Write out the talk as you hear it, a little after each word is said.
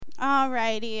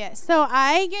Alrighty, so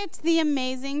I get the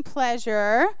amazing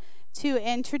pleasure to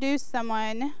introduce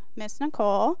someone, Miss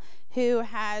Nicole, who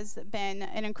has been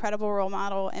an incredible role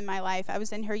model in my life. I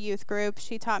was in her youth group.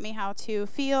 She taught me how to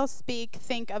feel, speak,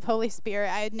 think of Holy Spirit.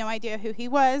 I had no idea who he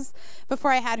was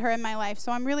before I had her in my life,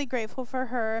 so I'm really grateful for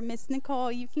her. Miss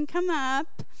Nicole, you can come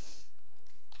up.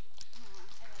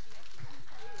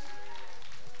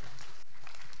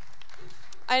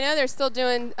 I know they're still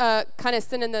doing, kind of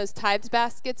sending those tithes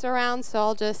baskets around, so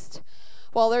I'll just,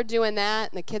 while they're doing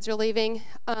that and the kids are leaving,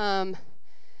 there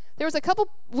was a couple,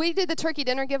 we did the turkey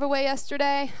dinner giveaway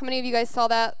yesterday. How many of you guys saw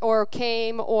that or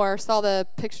came or saw the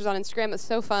pictures on Instagram? It was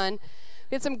so fun.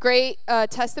 We had some great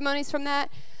testimonies from that.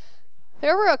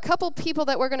 There were a couple people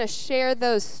that were going to share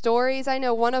those stories. I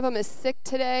know one of them is sick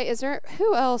today.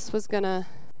 Who else was going to?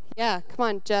 Yeah, come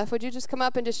on, Jeff. Would you just come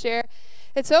up and just share?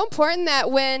 It's so important that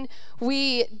when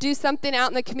we do something out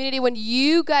in the community, when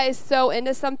you guys sow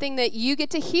into something, that you get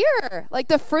to hear, like,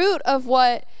 the fruit of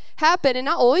what happened. And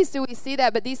not always do we see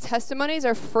that, but these testimonies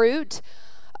are fruit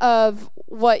of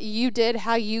what you did,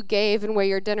 how you gave, and where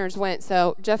your dinners went.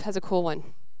 So Jeff has a cool one.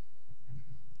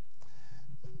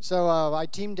 So I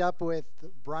teamed up with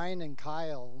Brian and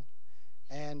Kyle,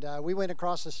 and we went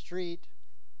across the street,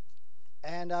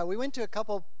 and we went to a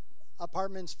couple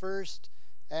apartments first.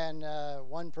 And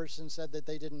one person said that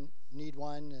they didn't need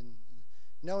one, and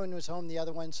no one was home the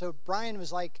other one. So Brian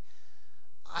was like,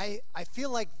 I feel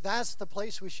like that's the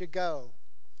place we should go.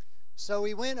 So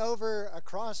we went over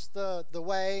across the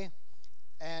way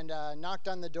and knocked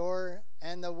on the door.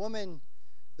 And the woman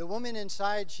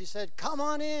inside, she said, "Come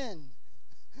on in."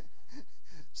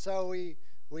 So we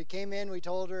came in. We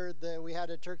told her that we had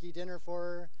a turkey dinner for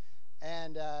her,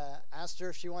 and asked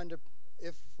her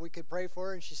if we could pray for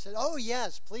her, and she said, "Oh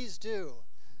yes, please do."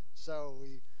 So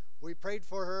we prayed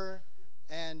for her,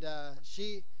 and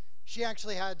she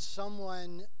actually had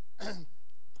someone,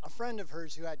 a friend of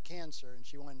hers who had cancer, and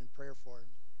she wanted prayer for her.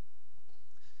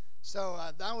 So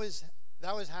that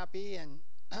was happy, and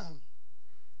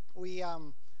we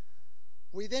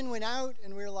then went out,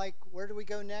 and we were like, where do we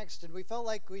go next? And we felt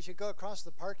like we should go across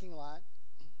the parking lot,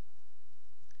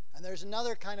 and there's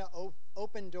another kind of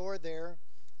open door there.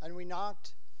 And we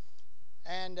knocked,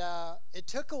 and it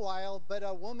took a while, but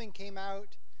a woman came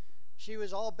out. She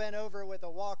was all bent over with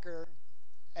a walker,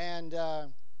 and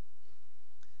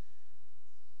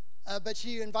but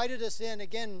she invited us in,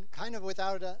 again, kind of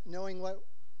without knowing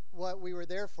what we were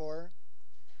there for.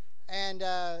 And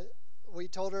we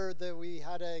told her that we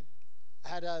had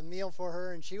a meal for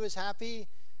her, and she was happy.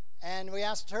 And we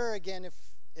asked her again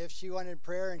if she wanted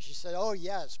prayer, and she said, "Oh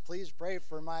yes, please pray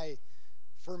for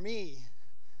me."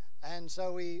 And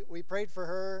so we prayed for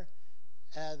her,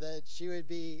 that she would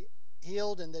be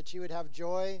healed and that she would have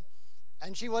joy.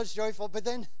 And she was joyful. But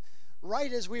then,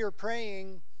 right as we were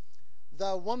praying,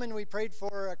 the woman we prayed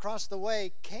for across the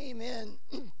way came in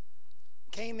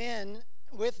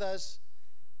with us,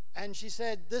 and she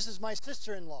said, "This is my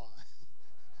sister-in-law."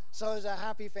 So it was a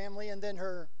happy family. And then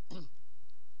her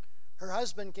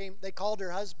husband came. They called her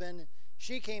husband.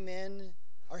 He came in.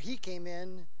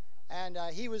 And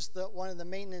he was one of the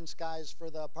maintenance guys for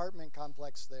the apartment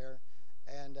complex there,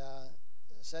 and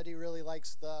said he really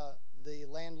likes the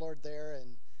landlord there,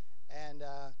 and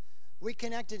we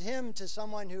connected him to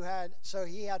someone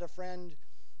he had a friend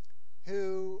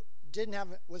who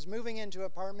was moving into an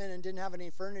apartment and didn't have any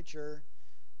furniture,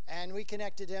 and we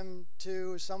connected him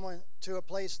to a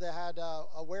place that had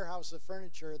a warehouse of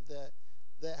furniture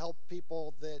that helped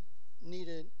people that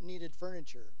needed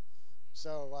furniture.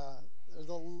 So there's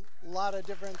a lot of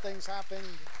different things happened,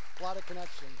 a lot of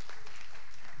connections.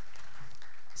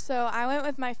 So I went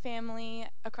with my family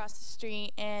across the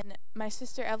street, and my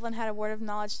sister Evelyn had a word of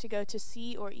knowledge to go to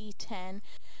C or E10.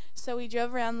 So we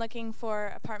drove around looking for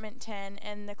apartment 10,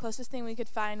 and the closest thing we could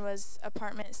find was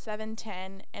apartment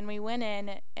 710. And we went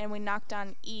in and we knocked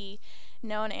on E.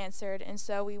 No one answered. And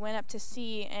so we went up to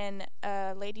C, and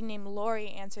a lady named Lori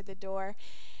answered the door.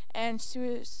 And she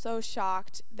was so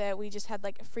shocked that we just had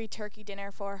like a free turkey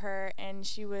dinner for her, and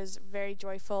she was very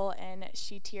joyful, and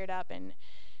she teared up and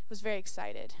was very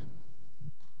excited.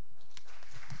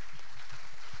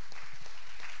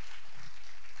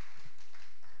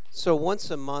 So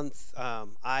once a month,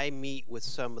 I meet with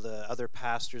some of the other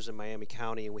pastors in Miami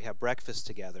County, and we have breakfast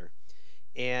together.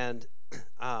 And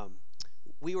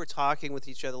we were talking with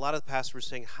each other. A lot of the pastors were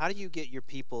saying, how do you get your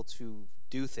people to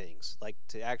do things, like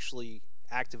to actually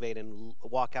activate and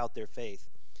walk out their faith?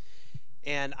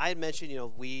 And I had mentioned,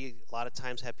 we a lot of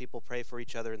times have people pray for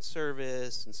each other in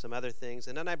service and some other things.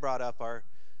 And then I brought up our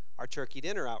turkey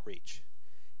dinner outreach.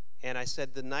 And I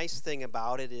said the nice thing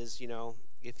about it is,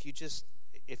 if you just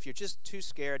if you're just too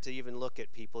scared to even look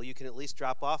at people, you can at least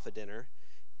drop off a dinner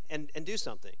and do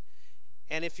something.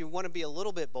 And if you want to be a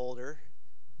little bit bolder,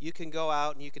 you can go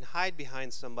out and you can hide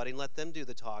behind somebody and let them do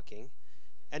the talking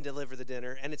and deliver the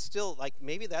dinner. And it's still like,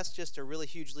 maybe that's just a really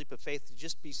huge leap of faith to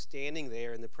just be standing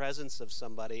there in the presence of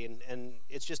somebody, and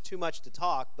it's just too much to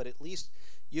talk, but at least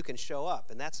you can show up,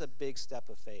 and that's a big step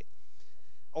of faith.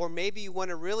 Or maybe you want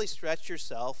to really stretch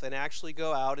yourself and actually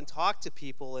go out and talk to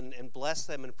people and bless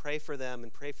them and pray for them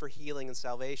and pray for healing and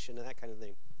salvation and that kind of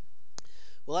thing.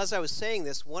 Well, as I was saying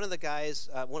this, one of the guys,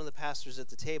 one of the pastors at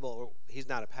the table, or he's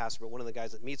not a pastor, but one of the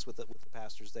guys that meets with the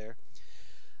pastors there,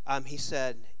 he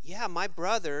said, yeah, my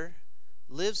brother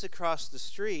lives across the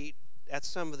street at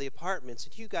some of the apartments,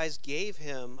 and you guys gave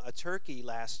him a turkey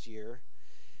last year,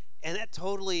 and that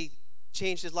totally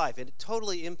changed his life, and it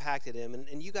totally impacted him,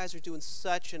 and you guys are doing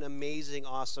such an amazing,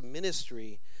 awesome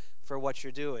ministry for what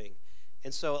you're doing.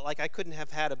 And so, like, I couldn't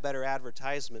have had a better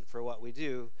advertisement for what we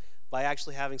do by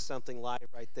actually having something live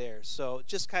right there. So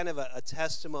just kind of a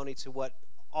testimony to what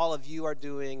all of you are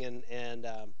doing, and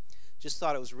just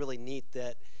thought it was really neat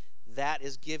that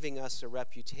is giving us a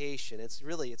reputation.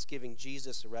 It's giving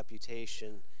Jesus a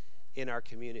reputation in our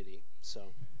community.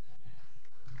 So,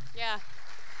 yeah.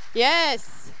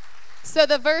 Yes. So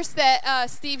the verse that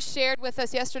Steve shared with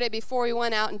us yesterday before we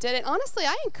went out and did it, honestly,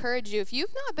 I encourage you, if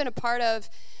you've not been a part of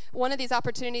one of these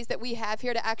opportunities that we have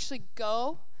here to actually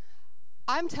go,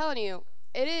 I'm telling you,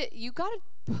 you got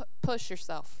to push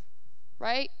yourself,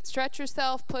 right? Stretch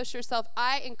yourself, push yourself.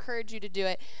 I encourage you to do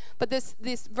it. But this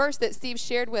verse that Steve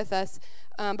shared with us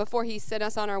before he sent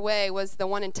us on our way was the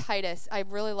one in Titus. I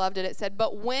really loved it. It said,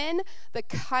 but when the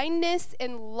kindness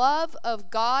and love of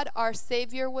God our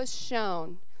Savior was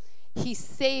shown, he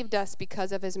saved us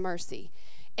because of his mercy.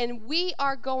 And we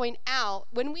are going out,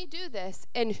 when we do this,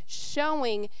 and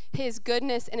showing his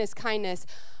goodness and his kindness.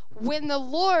 When the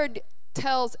Lord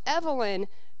tells Evelyn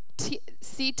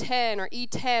C10 or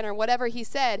E10 or whatever he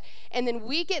said, and then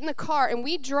we get in the car and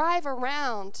we drive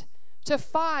around to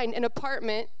find an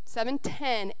apartment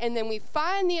 710, and then we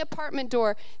find the apartment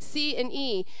door C and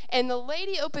E, and the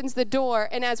lady opens the door,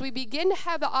 and as we begin to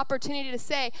have the opportunity to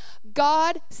say,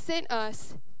 God sent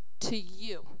us to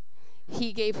you.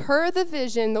 He gave her the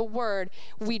vision, the word.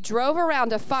 We drove around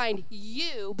to find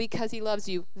you because he loves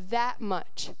you that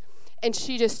much. And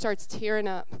she just starts tearing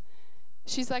up.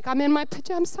 She's like, I'm in my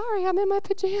pajamas.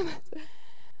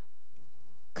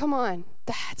 Come on.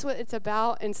 That's what it's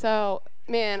about. And so,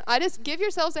 man, I just give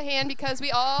yourselves a hand because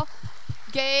we all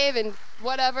gave and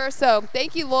whatever. So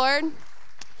thank you, Lord.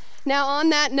 Now, on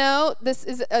that note, this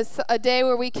is a day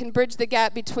where we can bridge the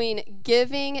gap between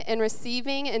giving and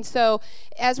receiving. And so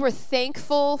as we're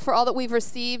thankful for all that we've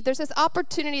received, there's this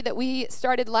opportunity that we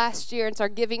started last year. It's our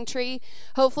giving tree.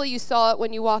 Hopefully you saw it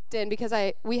when you walked in, because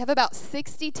we have about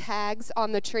 60 tags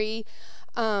on the tree.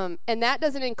 And that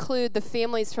doesn't include the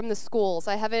families from the schools.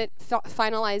 I haven't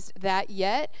finalized that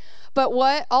yet. But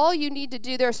what all you need to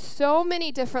do, there's so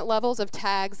many different levels of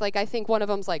tags. Like, I think one of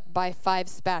them's like buy 5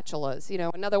 spatulas.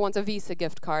 Another one's a Visa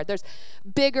gift card. There's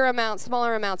bigger amounts,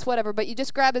 smaller amounts, whatever. But you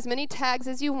just grab as many tags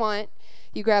as you want.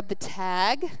 You grab the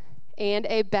tag and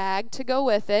a bag to go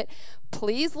with it.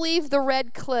 Please leave the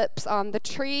red clips on the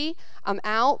tree. I'm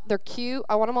out. They're cute.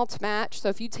 I want them all to match. So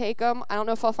if you take them, I don't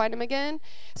know if I'll find them again.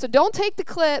 So don't take the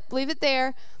clip. Leave it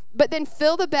there. But then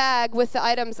fill the bag with the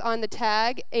items on the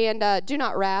tag, and do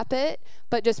not wrap it,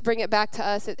 but just bring it back to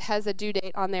us. It has a due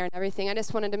date on there and everything. I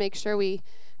just wanted to make sure we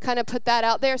kind of put that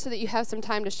out there so that you have some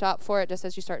time to shop for it just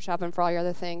as you start shopping for all your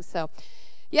other things. So,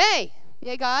 yay.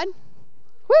 Yay, God.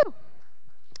 Woo.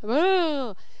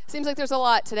 Woo. Seems like there's a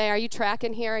lot today. Are you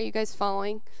tracking here? Are you guys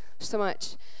following? So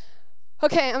much.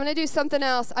 Okay, I'm going to do something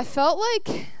else. I felt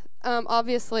like,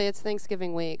 obviously, it's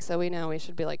Thanksgiving week, so we know we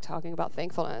should be like talking about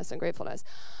thankfulness and gratefulness.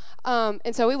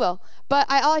 And so we will. But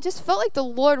I just felt like the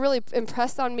Lord really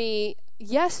impressed on me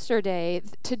yesterday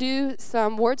to do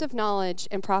some words of knowledge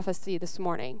and prophecy this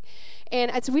morning.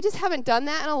 And we just haven't done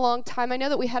that in a long time. I know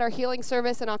that we had our healing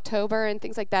service in October and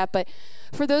things like that. But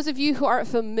for those of you who aren't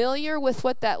familiar with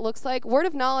what that looks like, word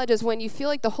of knowledge is when you feel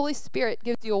like the Holy Spirit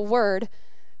gives you a word,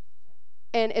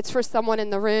 and it's for someone in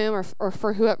the room or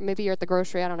for whoever, maybe you're at the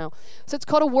grocery, I don't know. So it's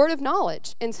called a word of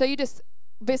knowledge. And so you just,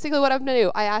 basically what I'm going to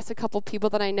do, I asked a couple people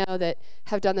that I know that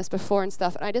have done this before and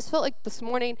stuff, and I just felt like this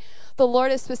morning the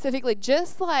Lord is specifically,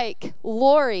 just like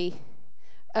Lori,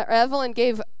 Evelyn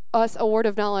gave us a word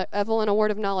of knowledge, Evelyn a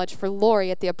word of knowledge for Lori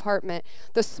at the apartment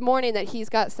this morning, that he's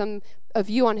got some of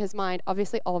you on his mind,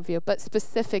 obviously all of you, but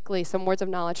specifically some words of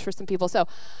knowledge for some people. So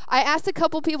I asked a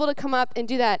couple people to come up and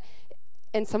do that.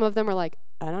 and some of them are like,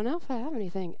 I don't know if I have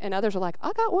anything, and others are like,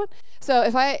 I got one. So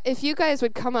if you guys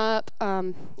would come up,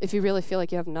 if you really feel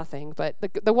like you have nothing, but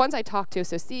the ones I talked to,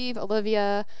 so Steve,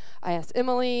 Olivia, I asked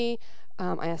Emily,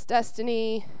 I asked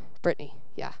Destiny, Brittany,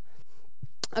 yeah.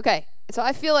 Okay, so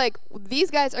I feel like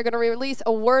these guys are going to release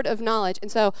a word of knowledge,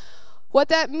 and so what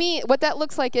that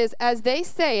looks like is as they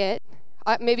say it,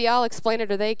 maybe I'll explain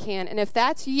it or they can, and if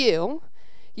that's you,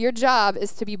 your job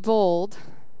is to be bold.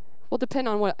 We'll depend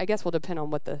on what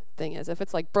the thing is. If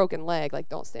it's like broken leg, like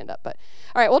don't stand up. But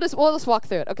all right, we'll just walk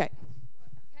through it. Okay.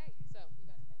 Okay. So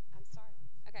I'm sorry.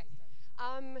 Okay.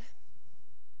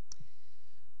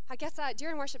 I guess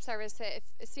during worship service, it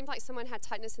seemed like someone had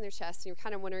tightness in their chest, and you're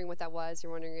kind of wondering what that was.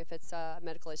 You're wondering if it's a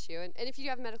medical issue, and if you do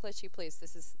have a medical issue, please,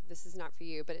 this is not for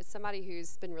you. But it's somebody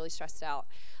who's been really stressed out,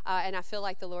 and I feel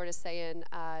like the Lord is saying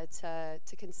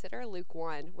to consider Luke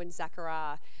 1 when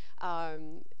Zechariah.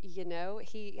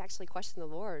 He actually questioned the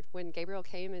Lord when Gabriel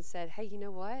came and said, hey, you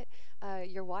know what?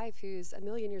 Your wife, who's 1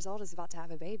 million years old, is about to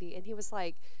have a baby. And he was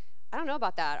like, I don't know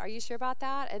about that. Are you sure about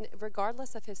that? And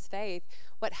regardless of his faith,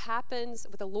 what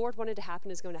the Lord wanted to happen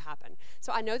is going to happen.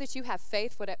 So I know that you have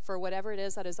faith for whatever it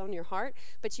is that is on your heart,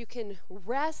 but you can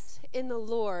rest in the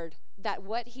Lord that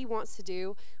what he wants to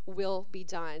do will be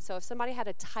done. So if somebody had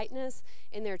a tightness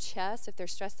in their chest, if they're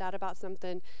stressed out about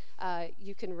something,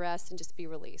 you can rest and just be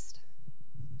released.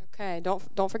 Okay,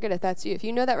 don't forget if that's you. If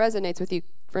you know that resonates with you,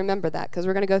 remember that, because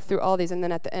we're going to go through all these, and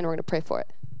then at the end we're going to pray for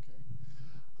it.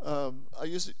 I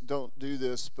usually don't do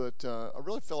this, but I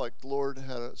really feel like the Lord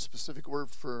had a specific word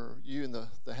for you in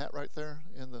the hat right there,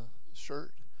 in the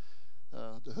shirt,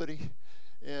 the hoodie,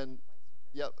 and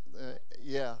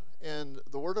yeah. And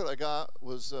the word that I got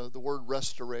was the word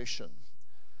restoration,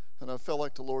 and I felt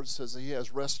like the Lord says that He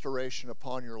has restoration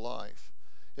upon your life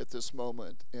at this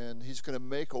moment, and He's going to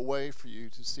make a way for you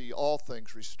to see all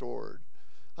things restored.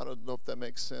 I don't know if that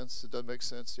makes sense. It does make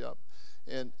sense, yeah.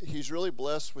 And He's really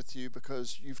blessed with you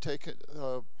because you've taken,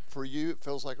 for you, it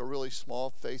feels like a really small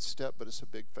faith step, but it's a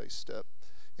big faith step.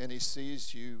 And He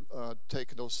sees you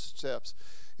taking those steps.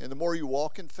 And the more you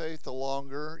walk in faith, the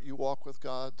longer you walk with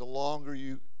God, the longer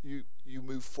you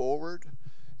move forward,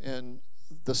 and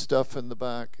the stuff in the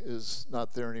back is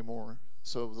not there anymore.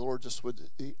 So the Lord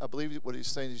I believe what He's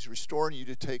saying, He's restoring you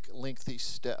to take lengthy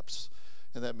steps,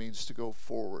 and that means to go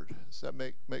forward. Does that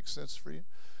make sense for you?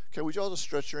 Okay, would you all just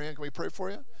stretch your hand? Can we pray for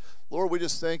you? Lord, we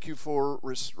just thank you for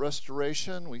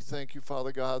restoration. We thank you,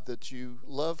 Father God, that you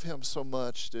love him so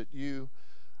much that you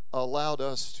allowed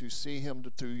us to see him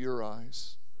through your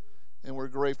eyes. And we're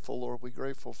grateful, Lord. We're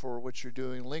grateful for what you're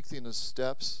doing, lengthening the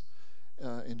steps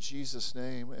in Jesus'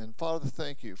 name. And Father,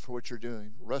 thank you for what you're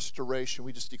doing. Restoration,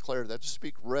 we just declare that. Just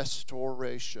speak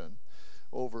restoration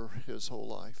over his whole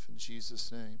life in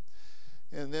Jesus' name.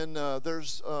 And then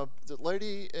there's the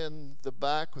lady in the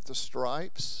back with the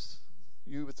stripes,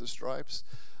 you with the stripes.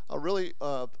 I really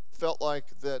felt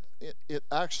like that it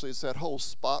actually is that whole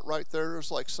spot right there.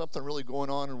 There's like something really going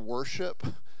on in worship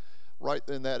right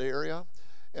in that area.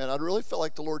 And I really felt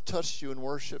like the Lord touched you in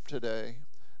worship today.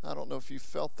 I don't know if you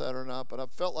felt that or not, but I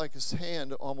felt like his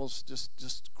hand almost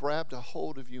just grabbed a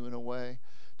hold of you in a way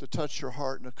to touch your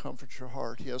heart and to comfort your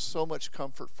heart. He has so much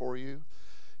comfort for you.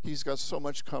 He's got so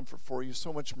much comfort for you,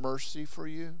 so much mercy for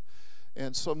you,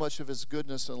 and so much of his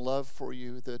goodness and love for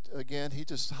you that, again, he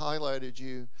just highlighted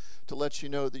you to let you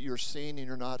know that you're seen and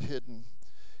you're not hidden.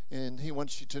 And he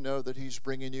wants you to know that he's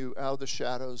bringing you out of the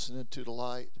shadows and into the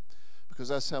light, because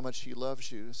that's how much he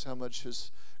loves you. That's how much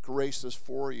his grace is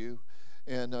for you.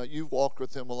 And you've walked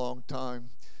with him a long time,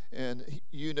 and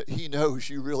he knows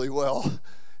you really well.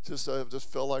 I just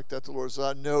felt like that the Lord said,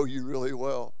 I know you really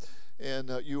well.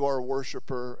 And you are a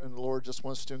worshiper, and the Lord just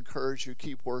wants to encourage you,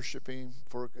 keep worshiping,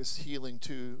 for it's healing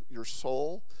to your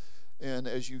soul. And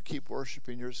as you keep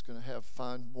worshiping, you're just going to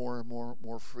find more and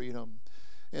more freedom.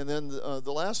 And then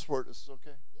the last word, is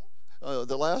okay? Yeah.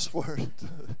 The last word,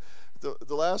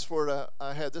 the last word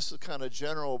I had, this is kind of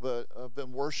general, but I've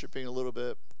been worshiping a little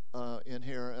bit in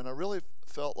here, and I really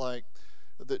felt like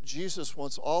that Jesus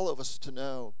wants all of us to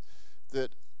know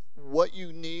that what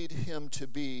you need him to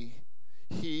be,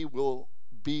 he will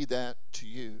be that to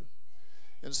you.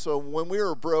 And so when we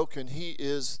are broken, he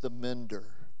is the mender.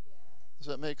 Does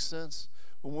that make sense?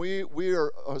 When we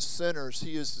are sinners,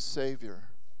 he is the Savior.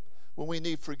 When we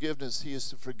need forgiveness, he is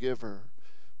the forgiver.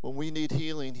 When we need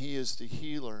healing, he is the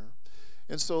healer.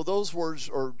 And so those words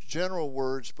are general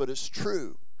words, but it's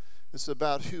true. It's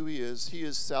about who he is. He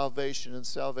is salvation, and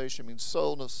salvation means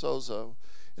sola sozo,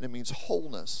 and it means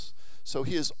wholeness. So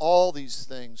he is all these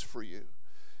things for you.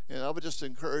 And I would just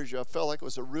encourage you, I felt like it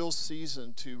was a real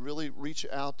season to really reach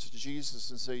out to Jesus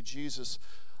and say, Jesus,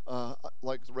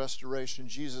 like restoration.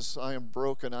 Jesus, I am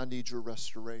broken. I need your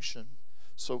restoration.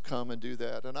 So come and do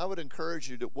that. And I would encourage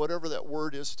you to, whatever that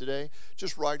word is today,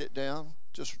 just write it down.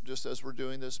 Just as we're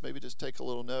doing this, maybe just take a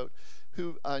little note.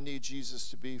 Who I need Jesus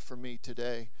to be for me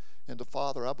today. And the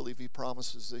Father, I believe he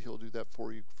promises that he'll do that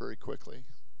for you very quickly.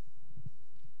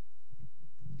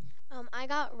 I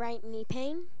got right knee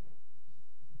pain.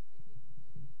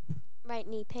 Right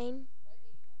knee pain.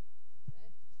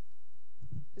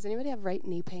 Does anybody have right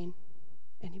knee pain?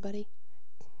 Anybody?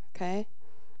 Okay.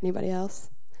 Anybody else?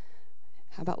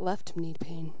 How about left knee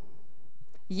pain?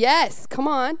 Yes, come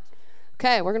on.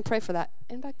 Okay, we're going to pray for that.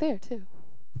 And back there, too.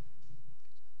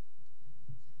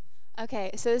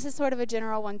 Okay, so this is sort of a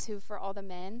general one, too, for all the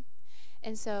men.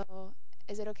 And so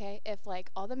is it okay if, like,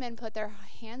 all the men put their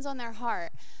hands on their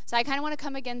heart? So I kind of want to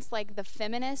come against, like, the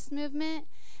feminist movement.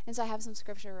 And so I have some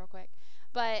scripture real quick.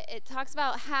 But it talks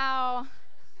about how,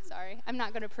 sorry, I'm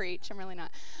not going to preach. I'm really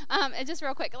not. It just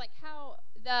real quick, like how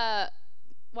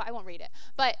well, I won't read it.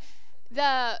 But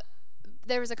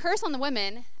there was a curse on the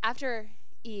women after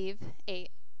Eve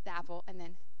ate the apple and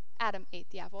then Adam ate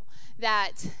the apple,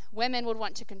 that women would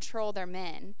want to control their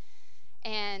men,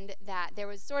 and that there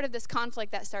was sort of this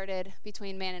conflict that started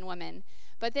between man and woman.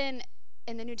 But then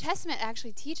in the New Testament, it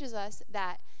actually teaches us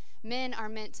that men are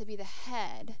meant to be the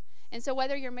head. And so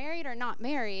whether you're married or not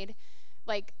married,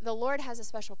 like the Lord has a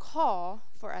special call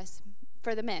for us,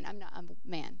 for the men. I'm not a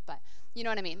man, but you know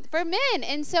what I mean? For men.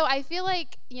 And so I feel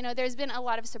like, you know, there's been a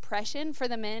lot of suppression for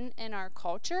the men in our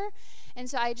culture. And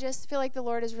so I just feel like the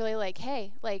Lord is really like,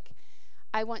 hey, like,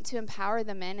 I want to empower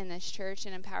the men in this church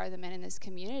and empower the men in this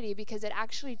community, because it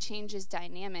actually changes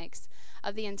dynamics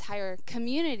of the entire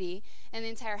community and the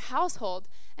entire household.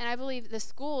 And I believe the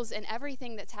schools and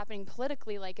everything that's happening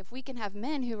politically, like if we can have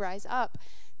men who rise up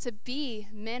to be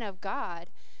men of God,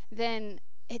 then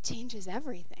it changes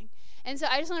everything. And so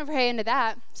I just want to pray into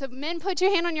that. So men, put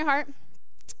your hand on your heart.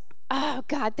 Oh,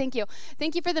 God, thank you.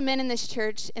 Thank you for the men in this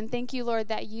church. And thank you, Lord,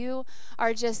 that you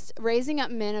are just raising up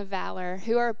men of valor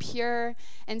who are pure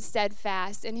and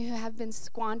steadfast and who have been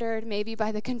squandered maybe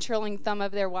by the controlling thumb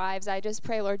of their wives. I just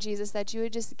pray, Lord Jesus, that you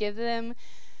would just give them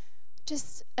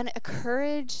just a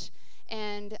courage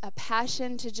and a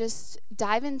passion to just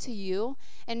dive into you.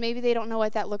 And maybe they don't know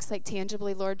what that looks like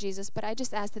tangibly, Lord Jesus, but I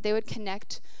just ask that they would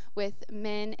connect with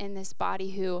men in this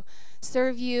body who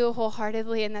serve you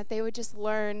wholeheartedly, and that they would just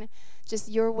learn just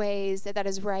your ways, that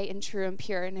is right and true and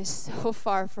pure, and is so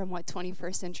far from what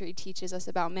 21st century teaches us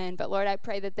about men. But Lord, I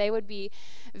pray that they would be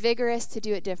vigorous to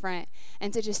do it different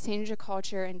and to just change the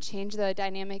culture and change the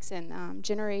dynamics and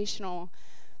generational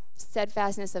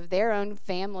steadfastness of their own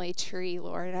family tree,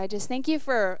 Lord. And I just thank you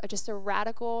for just a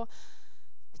radical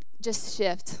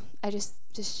shift.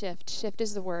 Shift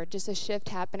is the word, just a shift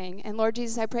happening. And Lord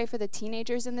Jesus, I pray for the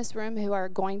teenagers in this room who are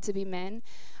going to be men.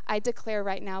 I declare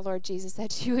right now, Lord Jesus,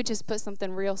 that you would just put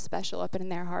something real special up in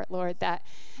their heart, Lord, that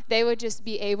they would just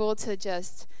be able to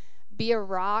just be a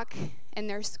rock in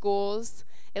their schools.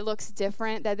 It looks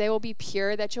different, that they will be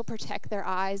pure, that you'll protect their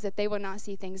eyes, that they will not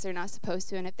see things they're not supposed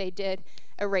to, and if they did,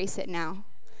 erase it now.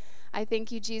 I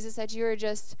thank you, Jesus, that you are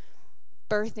just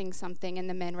birthing something in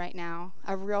the men right now,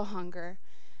 a real hunger,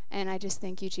 and I just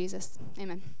thank you, Jesus.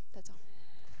 Amen. That's all.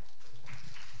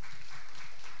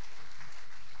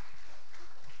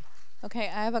 Okay,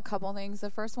 I have a couple things. The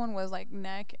first one was like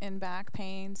neck and back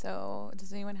pain. So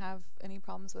does anyone have any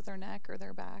problems with their neck or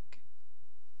their back?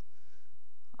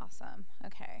 Awesome.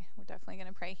 Okay, we're definitely going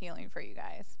to pray healing for you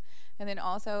guys. And then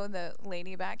also the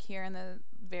lady back here in the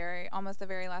almost the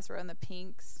very last row in the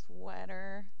pink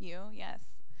sweater, yes.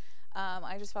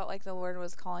 I just felt like the Lord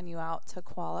was calling you out to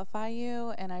qualify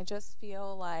you, and I just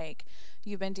feel like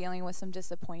you've been dealing with some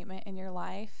disappointment in your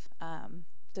life.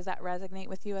 Does that resonate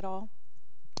with you at all?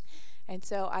 And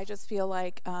so I just feel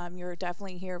like you're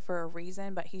definitely here for a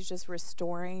reason, but he's just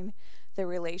restoring the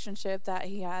relationship that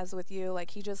he has with you.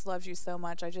 Like, he just loves you so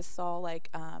much. I just saw like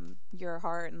your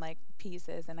heart and like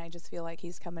pieces, and I just feel like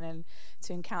he's coming in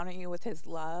to encounter you with his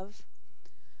love.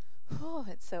 Oh,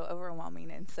 it's so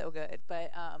overwhelming and so good.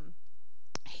 But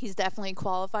he's definitely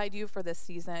qualified you for this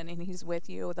season, and he's with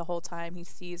you the whole time. He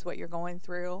sees what you're going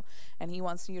through, and he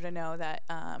wants you to know that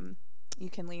you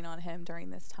can lean on him during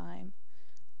this time.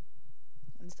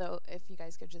 And so if you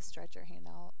guys could just stretch your hand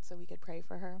out so we could pray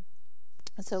for her.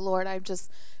 So, Lord, I'm just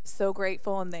so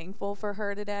grateful and thankful for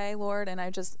her today, Lord. And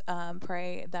I just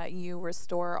pray that you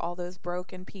restore all those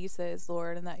broken pieces,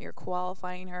 Lord, and that you're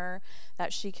qualifying her,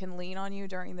 that she can lean on you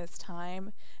during this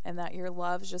time, and that your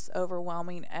love's just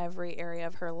overwhelming every area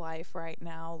of her life right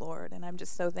now, Lord. And I'm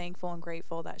just so thankful and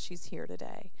grateful that she's here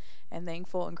today, and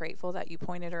thankful and grateful that you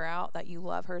pointed her out, that you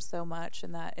love her so much,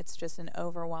 and that it's just an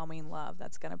overwhelming love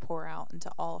that's going to pour out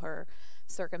into all her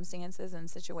circumstances and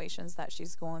situations that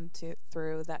she's going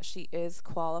through, that she is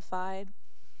qualified.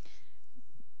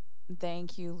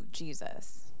 Thank you,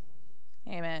 Jesus.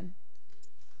 Amen.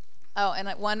 Oh, and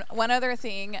one other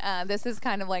thing, this is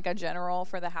kind of like a general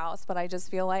for the house, but I just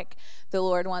feel like the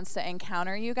Lord wants to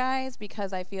encounter you guys,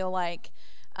 because I feel like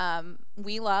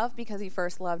we love because he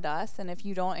first loved us, and if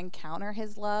you don't encounter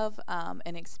his love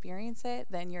and experience it,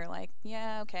 then you're like,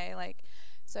 yeah, okay, like.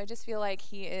 So I just feel like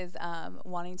he is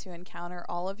wanting to encounter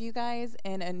all of you guys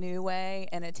in a new way,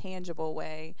 in a tangible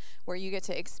way, where you get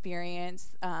to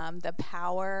experience the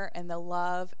power and the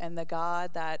love and the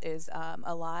God that is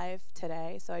alive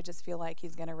today. So I just feel like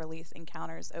he's going to release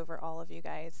encounters over all of you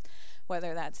guys,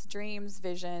 whether that's dreams,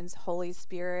 visions, Holy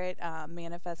Spirit,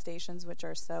 manifestations, which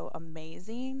are so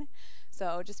amazing.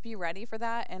 So just be ready for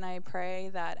that, and I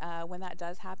pray that when that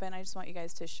does happen, I just want you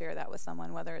guys to share that with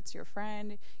someone, whether it's your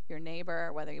friend, your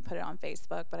neighbor, whether you put it on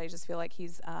Facebook, but I just feel like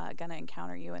he's going to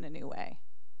encounter you in a new way.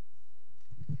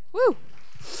 Woo!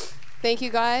 Thank you,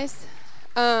 guys.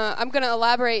 I'm going to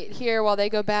elaborate here while they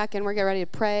go back and we're getting ready to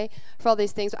pray for all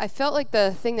these things. I felt like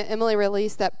the thing that Emily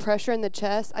released, that pressure in the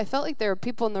chest, I felt like there were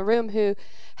people in the room who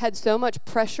had so much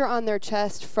pressure on their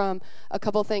chest from a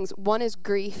couple things. One is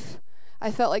grief. I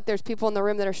felt like there's people in the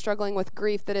room that are struggling with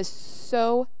grief that is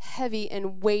so heavy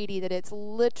and weighty that it's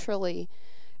literally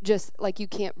just like you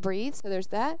can't breathe. So there's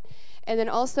that. And then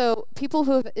also people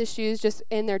who have issues just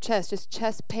in their chest, just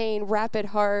chest pain, rapid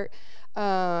heart,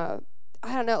 I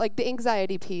don't know, like the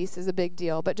anxiety piece is a big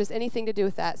deal, but just anything to do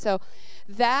with that. So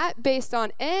that, based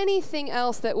on anything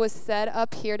else that was said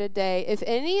up here today, if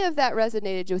any of that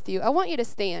resonated with you, I want you to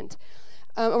stand.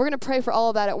 We're going to pray for all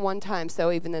of that at one time.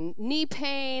 So even the knee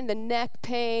pain, the neck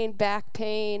pain, back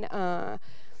pain,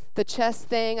 the chest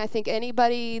thing. I think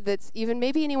anybody that's even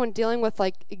maybe anyone dealing with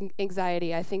like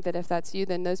anxiety, I think that if that's you,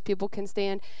 then those people can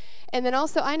stand. And then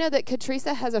also, I know that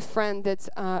Katrisa has a friend that's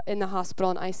in the hospital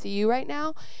in ICU right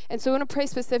now. And so we want to pray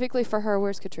specifically for her.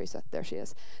 Where's Katrisa? There she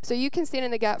is. So you can stand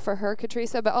in the gap for her,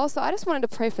 Katrisa. But also, I just wanted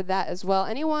to pray for that as well.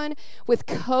 Anyone with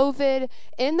COVID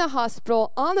in the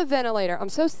hospital, on the ventilator. I'm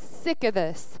so sick of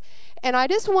this. And I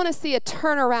just want to see a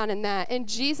turnaround in that. In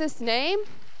Jesus' name.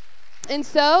 And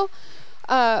so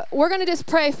we're going to just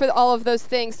pray for all of those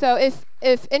things. So if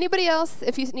anybody else,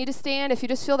 if you need to stand, if you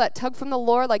just feel that tug from the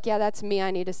Lord, like, yeah, that's me,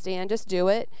 I need to stand, just do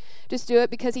it. Just do it,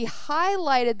 because he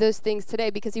highlighted those things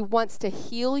today because he wants to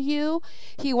heal you.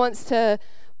 He wants to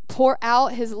pour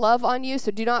out his love on you,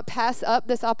 so do not pass up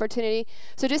this opportunity.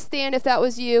 So just stand if that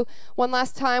was you. One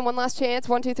last time, one last chance.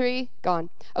 1, 2, 3, gone.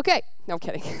 Okay. No, I'm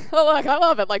kidding. Oh, look, I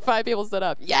love it. Like 5 people stood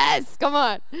up. Yes, come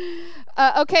on.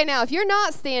 Okay, now, if you're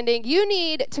not standing, you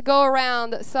need to go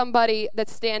around somebody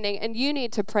that's standing, and you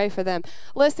need to pray for them.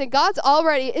 Listen, God's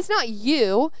already, it's not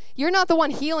you. You're not the one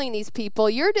healing these people.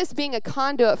 You're just being a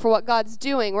conduit for what God's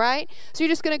doing, right? So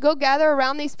you're just going to go gather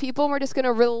around these people, and we're just going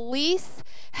to release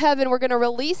heaven. We're going to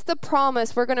release the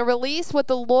promise. We're going to release what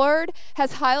the Lord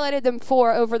has highlighted them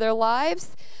for over their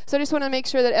lives. So I just want to make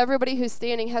sure that everybody who's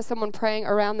standing has someone praying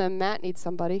around them. Matt needs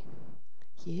somebody.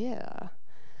 Yeah.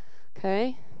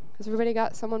 Okay. Has everybody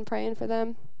got someone praying for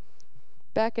them?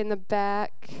 Back in the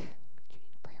back. Do you need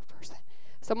a prayer person?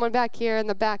 Someone back here in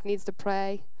the back needs to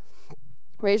pray.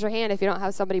 Raise your hand if you don't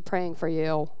have somebody praying for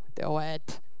you. Do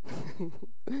it.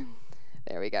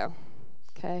 There we go.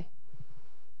 Okay.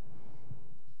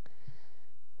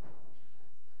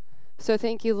 So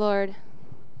thank you, Lord.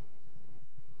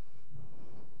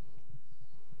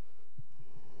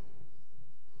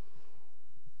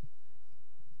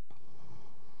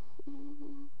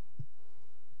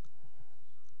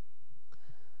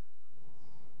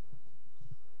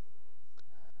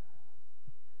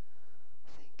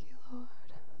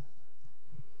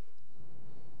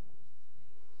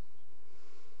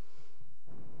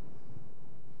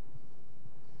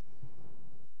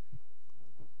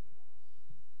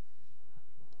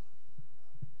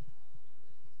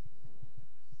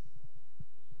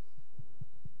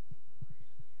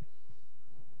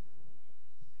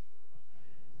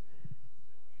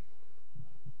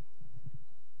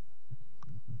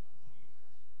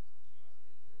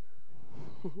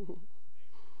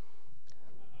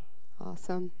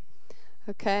 Awesome.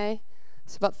 Okay,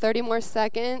 so about 30 more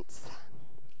seconds.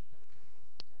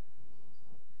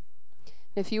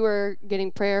 If you were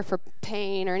getting prayer for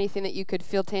pain or anything that you could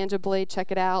feel tangibly,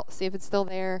 check it out. See if it's still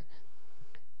there.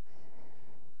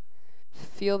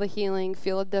 Feel the healing.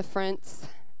 Feel a difference.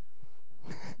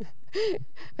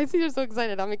 I see you're so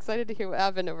excited. I'm excited to hear what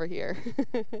happened over here.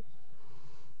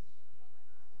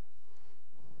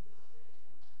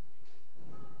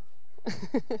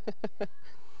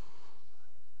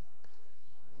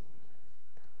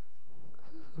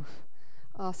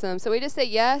 Awesome. So we just say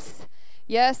yes,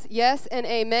 yes, yes, and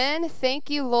amen. Thank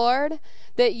you, Lord,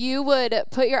 that you would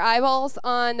put your eyeballs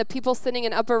on the people sitting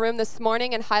in upper room this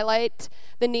morning and highlight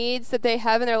the needs that they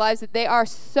have in their lives, that they are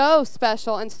so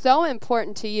special and so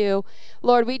important to you.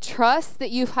 Lord, we trust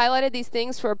that you've highlighted these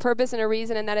things for a purpose and a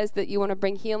reason, and that is that you want to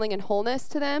bring healing and wholeness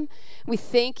to them. We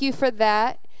thank you for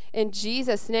that. In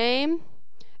Jesus' name,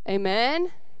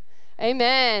 amen.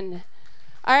 Amen.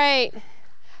 All right.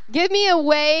 Give me a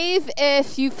wave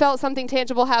if you felt something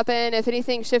tangible happen, if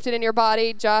anything shifted in your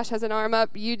body. Josh has an arm up.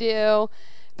 You do.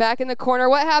 Back in the corner.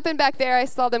 What happened back there? I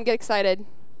saw them get excited.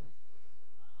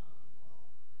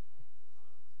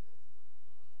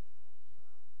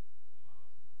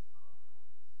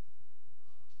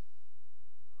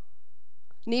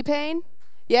 Knee pain?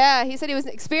 Yeah, he said he was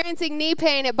experiencing knee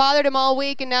pain. It bothered him all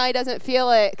week, and now he doesn't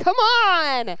feel it. Come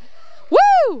on.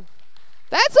 Woo!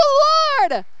 That's the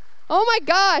Lord. Oh my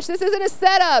gosh, this isn't a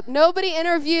setup. Nobody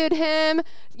interviewed him,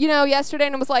 yesterday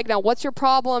and was like, now what's your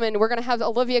problem? And we're going to have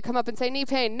Olivia come up and say knee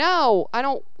pain. No, I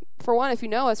don't, for one, if you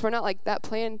know us, we're not like that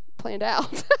planned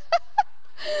out.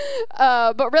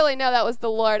 But really, no, that was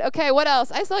the Lord. Okay, what else?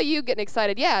 I saw you getting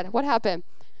excited. Yeah, what happened?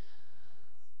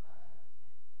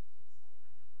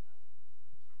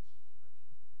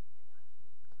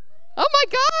 Oh my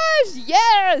gosh,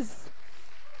 yes.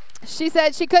 She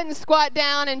said she couldn't squat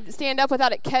down and stand up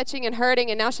without it catching and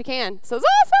hurting, and now she can. So it's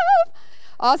awesome.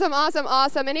 Awesome, awesome,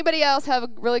 awesome. Anybody else have a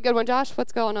really good one? Josh,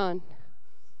 what's going on?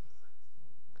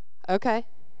 Okay.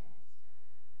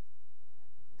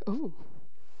 Ooh.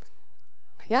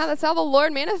 Yeah, that's how the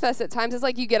Lord manifests at times. It's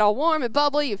like you get all warm and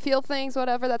bubbly, you feel things,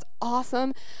 whatever. That's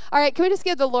awesome. All right, can we just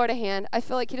give the Lord a hand? I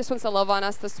feel like he just wants to love on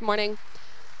us this morning.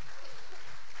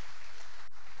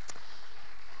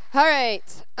 All right.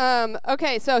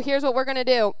 Okay, so here's what we're going to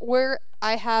do.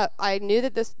 I knew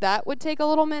that would take a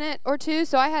little minute or two,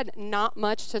 so I had not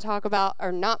much to talk about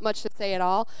or not much to say at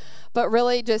all, but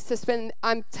really just to spend,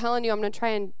 I'm telling you, I'm going to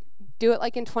try and do it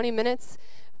like in 20 minutes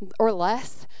or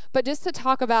less, but just to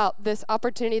talk about this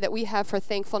opportunity that we have for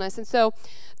thankfulness. And so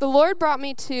the Lord brought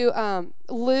me to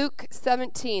Luke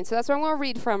 17. So that's where I'm going to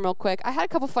read from real quick. I had a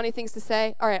couple funny things to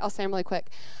say. All right, I'll say them really quick.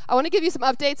 I want to give you some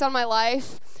updates on my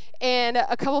life and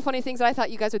a couple funny things that I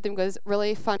thought you guys would think was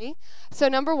really funny. So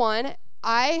number one,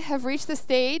 I have reached the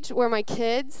stage where my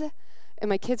kids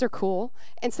are cool,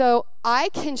 and so I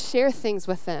can share things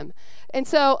with them. And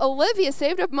so Olivia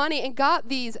saved up money and got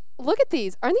these. Look at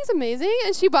these. Aren't these amazing?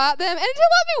 And she bought them, and she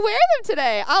let me wear them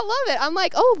today. I love it. I'm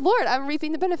like, oh, Lord, I'm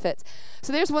reaping the benefits.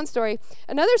 So there's one story.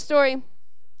 Another story.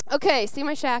 Okay, see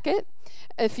my shacket?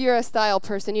 If you're a style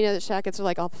person, you know that shackets are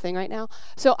like all the thing right now.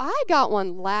 So I got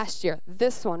one last year,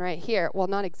 this one right here. Well,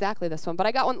 not exactly this one, but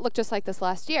I got one that looked just like this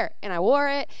last year. And I wore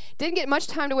it. Didn't get much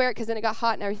time to wear it because then it got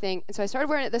hot and everything. And so I started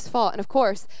wearing it this fall. And of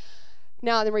course,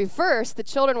 now in reverse, the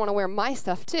children want to wear my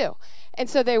stuff too. And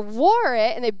so they wore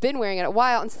it, and they've been wearing it a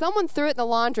while, and someone threw it in the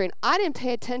laundry, and I didn't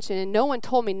pay attention, and no one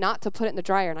told me not to put it in the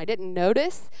dryer, and I didn't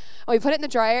notice. And we put it in the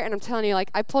dryer, and I'm telling you,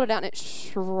 like, I pulled it out, and it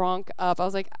shrunk up. I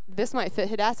was like, this might fit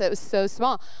Hadassah. It was so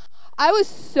small. I was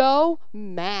so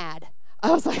mad.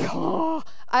 I was like, oh.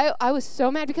 I was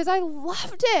so mad because I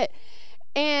loved it.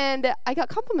 And I got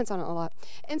compliments on it a lot.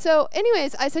 And so,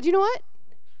 anyways, I said, you know what?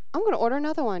 I'm going to order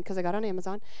another one because I got it on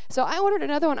Amazon. So I ordered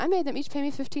another one. I made them each pay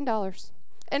me $15.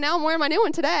 And now I'm wearing my new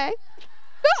one today.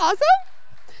 Isn't that awesome?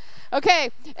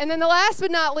 Okay, and then the last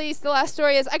but not least, the last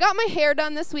story is I got my hair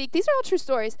done this week. These are all true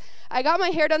stories. I got my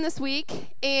hair done this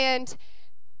week, and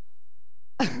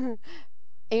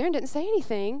Aaron didn't say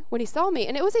anything when he saw me,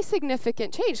 and it was a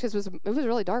significant change because it was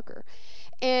really darker.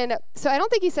 And so I don't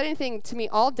think he said anything to me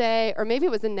all day, or maybe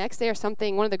it was the next day or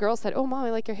something. One of the girls said, oh, Mom, I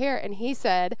like your hair. And he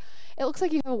said, it looks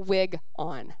like you have a wig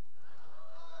on.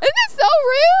 Isn't it so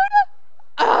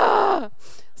rude?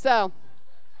 So,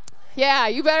 yeah,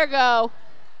 you better go.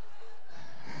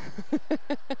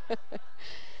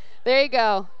 There you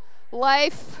go.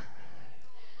 Life.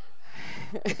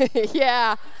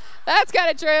 Yeah, that's kind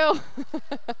of true.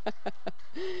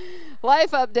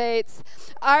 Life updates.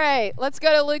 All right, let's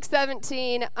go to Luke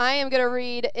 17. I am going to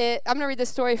read it. I'm going to read this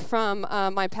story from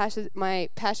my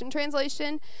Passion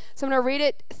Translation. So I'm going to read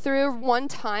it through one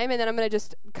time, and then I'm going to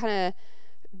just kind of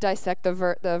dissect the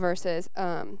verses.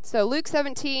 So Luke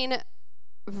 17,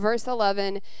 verse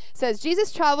 11 says,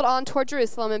 Jesus traveled on toward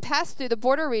Jerusalem and passed through the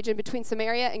border region between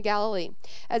Samaria and Galilee.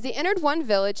 As he entered one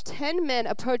village, 10 men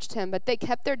approached him, but they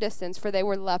kept their distance, for they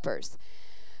were lepers.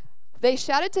 They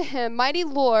shouted to him, "Mighty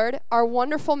Lord, our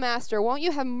wonderful master, won't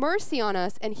you have mercy on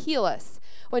us and heal us?"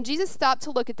 When Jesus stopped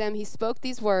to look at them, he spoke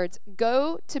these words,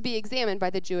 "Go to be examined by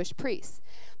the Jewish priests."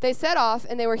 They set off,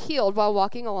 and they were healed while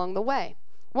walking along the way.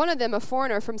 One of them, a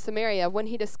foreigner from Samaria, when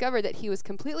he discovered that he was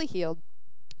completely healed,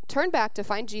 turned back to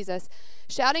find Jesus,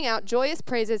 shouting out joyous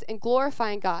praises and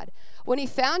glorifying God. When he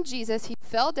found Jesus, he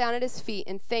fell down at his feet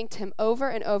and thanked him over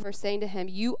and over, saying to him,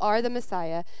 "You are the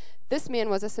Messiah." This man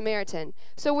was a Samaritan.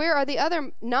 "So where are the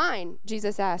other 9?"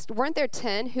 Jesus asked. "Weren't there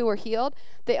 10 who were healed?"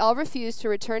 They all refused to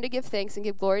return to give thanks and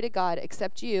give glory to God,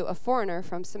 except you, a foreigner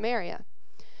from Samaria.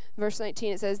 Verse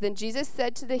 19, it says, Then Jesus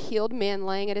said to the healed man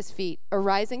laying at his feet,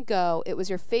 "Arise and go. It was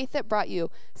your faith that brought you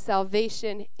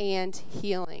salvation and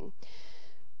healing."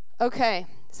 Okay,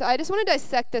 so I just want to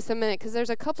dissect this a minute because there's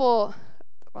a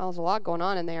lot going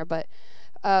on in there, but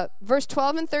verse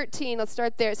 12 and 13, let's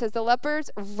start there. It says, the lepers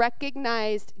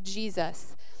recognized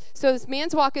Jesus. So this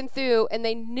man's walking through, and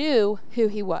they knew who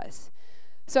he was.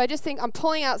 So I just think I'm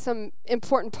pulling out some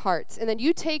important parts, and then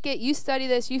you take it, you study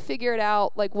this, you figure it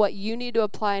out, like what you need to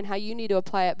apply and how you need to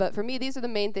apply it. But for me, these are the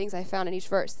main things I found in each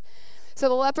verse. So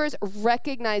the lepers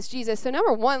recognized Jesus. So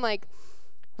number one,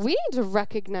 we need to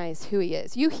recognize who he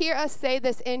is. You hear us say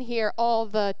this in here all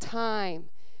the time.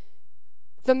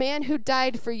 The man who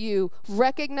died for you,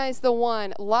 recognize the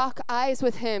one, lock eyes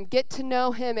with him, get to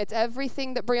know him. It's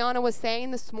everything that Brianna was saying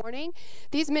this morning.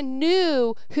 These men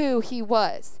knew who he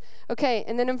was. Okay,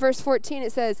 and then in verse 14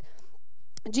 it says,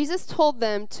 Jesus told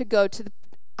them to go to the,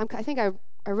 I think I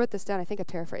wrote this down, I think I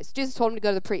paraphrased. Jesus told them to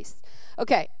go to the priests.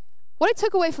 Okay, what I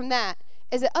took away from that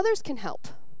is that others can help.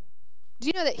 Do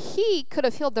you know that he could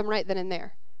have healed them right then and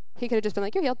there? He could have just been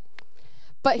like, "You're healed."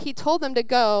 But he told them to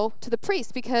go to the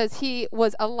priest because he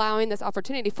was allowing this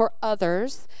opportunity for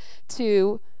others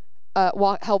to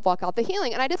help walk out the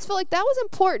healing. And I just feel like that was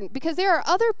important because there are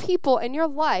other people in your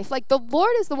life. Like the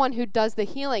Lord is the one who does the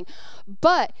healing.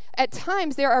 But at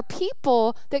times there are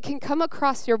people that can come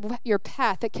across your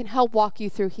path that can help walk you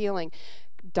through healing.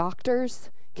 Doctors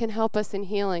can help us in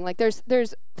healing. Like there's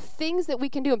things that we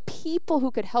can do and people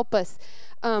who could help us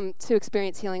to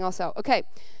experience healing also. Okay.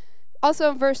 Also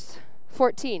in verse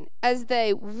 14, as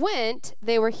they went,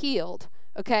 they were healed,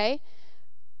 okay?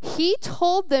 He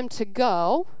told them to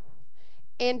go,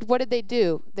 and what did they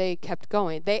do? They kept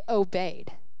going. They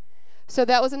obeyed. So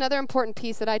that was another important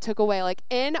piece that I took away. Like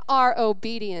in our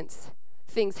obedience,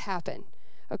 things happen,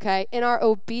 okay? In our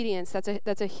obedience,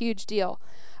 that's a huge deal.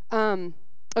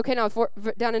 Okay, now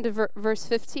down into verse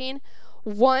 15.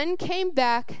 One came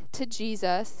back to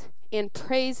Jesus and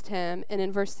praised him, and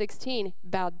in verse 16,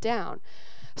 bowed down.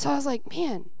 So I was like,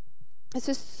 man, it's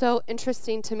just so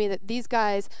interesting to me that these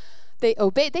guys, they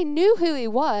obeyed. They knew who he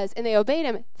was, and they obeyed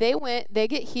him. They went, they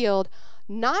get healed.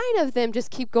 9 of them just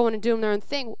keep going and doing their own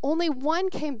thing. Only 1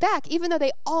 came back, even though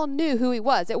they all knew who he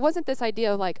was. It wasn't this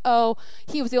idea of like, oh,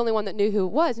 he was the only one that knew who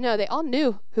it was. No, they all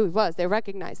knew who he was. They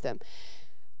recognized him.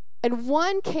 And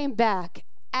 1 came back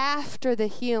after the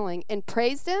healing and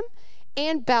praised him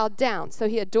and bowed down. So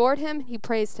he adored him, he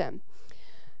praised him.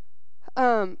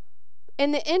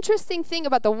 And the interesting thing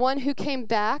about the one who came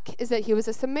back is that he was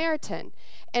a Samaritan.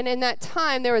 And in that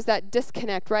time, there was that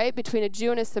disconnect, right, between a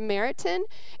Jew and a Samaritan.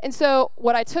 And so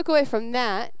what I took away from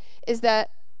that is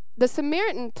that the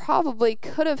Samaritan probably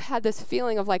could have had this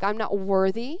feeling of like, I'm not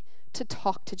worthy to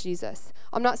talk to Jesus.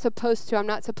 I'm not supposed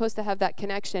to have that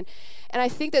connection. And I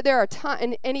think that there are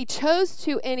times, and he chose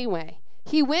to anyway.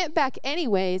 He went back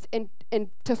anyways and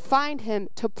to find him,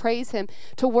 to praise him,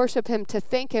 to worship him, to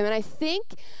thank him. And I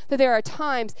think that there are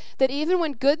times that even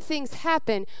when good things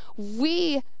happen,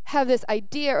 we have this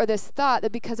idea or this thought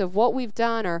that because of what we've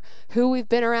done or who we've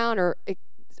been around or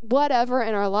whatever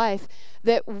in our life,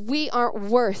 that we aren't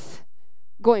worth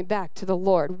going back to the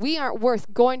Lord. We aren't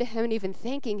worth going to him and even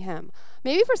thanking him.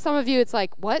 Maybe for some of you, it's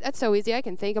like, what? That's so easy. I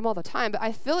can thank him all the time. But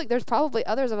I feel like there's probably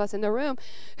others of us in the room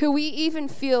who we even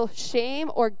feel shame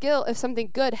or guilt if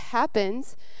something good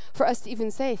happens for us to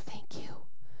even say, thank you.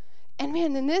 And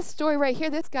man, in this story right here,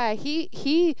 this guy,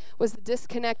 he was the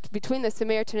disconnect between the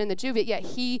Samaritan and the Jew, but yet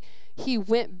he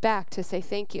went back to say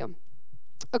thank you.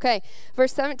 Okay,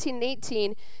 verse 17 and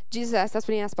 18, Jesus asked, that's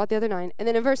when he asked about the other 9. And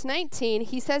then in verse 19,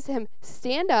 he says to him,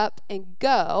 stand up and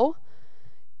go.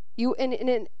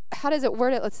 And how does it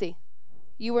word it? Let's see.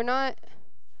 You were not,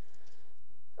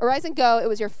 arise and go. It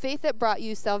was your faith that brought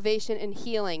you salvation and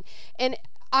healing. And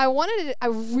I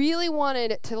really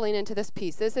wanted to lean into this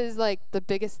piece. This is like the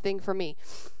biggest thing for me.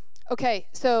 Okay,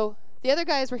 so the other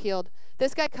guys were healed.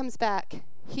 This guy comes back.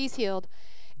 He's healed.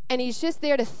 And he's just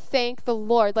there to thank the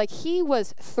Lord. Like, he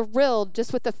was thrilled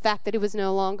just with the fact that he was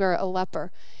no longer a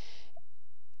leper.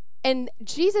 And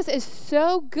Jesus is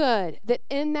so good that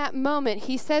in that moment,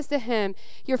 he says to him,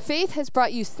 your faith has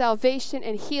brought you salvation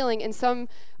and healing. In some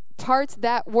parts,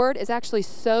 that word is actually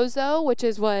sozo, which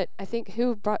is what I think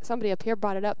somebody up here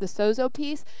brought it up, the sozo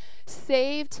piece.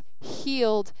 Saved,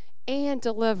 healed, and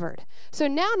delivered. So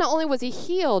now not only was he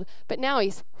healed, but now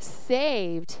he's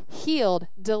saved, healed,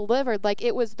 delivered. Like,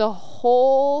 it was the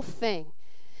whole thing.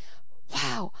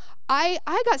 Wow. I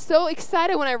got so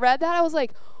excited when I read that. I was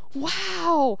like,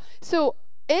 wow. So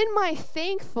in my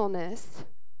thankfulness,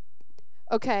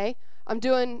 okay, I'm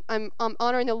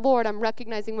honoring the Lord. I'm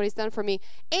recognizing what he's done for me.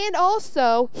 And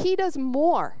also, he does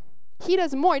more. He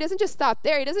does more. He doesn't just stop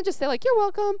there. He doesn't just say, like, you're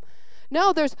welcome.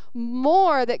 No, there's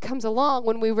more that comes along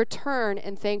when we return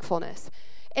in thankfulness.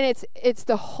 And it's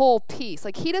the whole piece.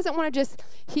 Like, he doesn't want to just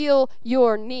heal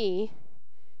your knee.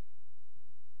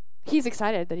 He's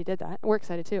excited that he did that. We're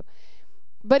excited too.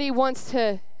 But he wants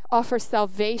to offer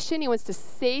salvation. He wants to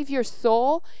save your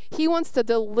soul. He wants to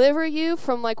deliver you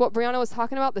from, like what Brianna was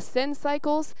talking about, the sin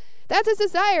cycles. That's his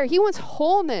desire. He wants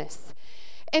wholeness.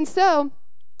 And so,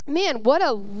 man, what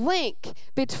a link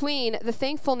between the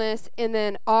thankfulness and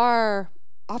then our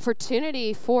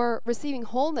opportunity for receiving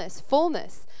wholeness,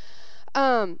 fullness.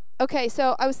 Okay,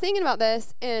 so I was thinking about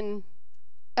this, and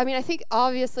I mean, I think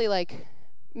obviously, like,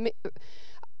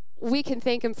 we can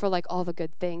thank him for, like, all the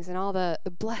good things and all the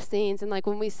blessings, and, like,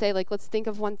 when we say, like, let's think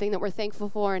of one thing that we're thankful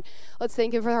for, and let's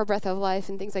thank him for our breath of life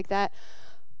and things like that.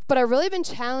 But I've really been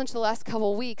challenged the last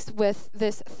couple of weeks with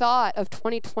this thought of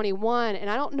 2021, and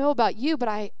I don't know about you, but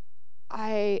I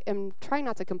am trying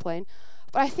not to complain,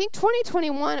 but I think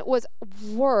 2021 was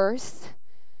worse,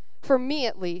 for me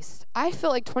at least. I feel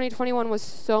like 2021 was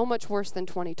so much worse than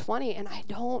 2020, and I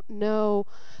don't know.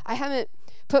 I haven't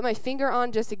put my finger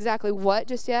on just exactly what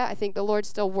just yet. I think the Lord's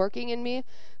still working in me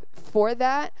for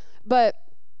that. But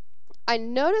I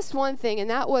noticed one thing, and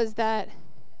that was that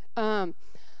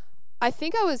I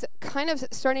think I was kind of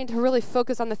starting to really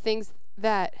focus on the things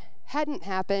that hadn't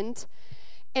happened,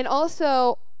 and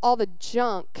also all the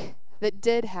junk that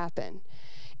did happen.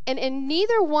 And in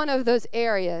neither one of those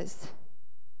areas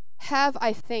have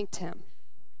I thanked him.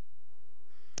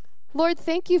 Lord,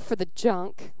 thank you for the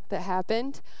junk that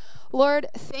happened. Lord,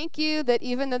 thank you that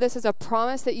even though this is a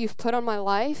promise that you've put on my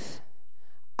life,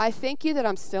 I thank you that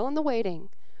I'm still in the waiting,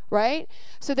 right?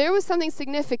 So there was something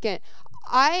significant.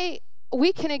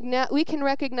 We can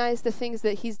recognize the things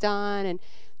that he's done, and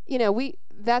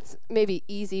that's maybe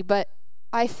easy, but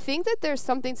I think that there's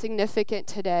something significant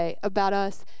today about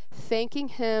us thanking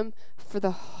him for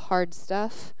the hard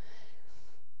stuff,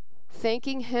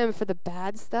 thanking him for the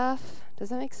bad stuff. Does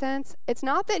that make sense? It's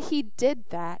not that he did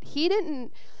that. He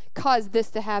didn't cause this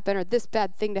to happen, or this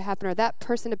bad thing to happen, or that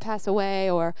person to pass away,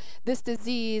 or this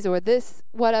disease, or this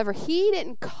whatever. He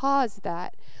didn't cause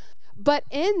that. But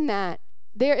in that,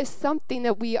 there is something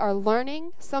that we are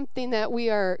learning, something that we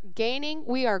are gaining.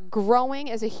 We are growing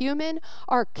as a human.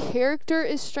 Our character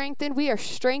is strengthened. We are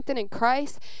strengthened in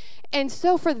Christ. And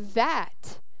so for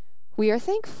that, we are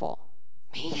thankful.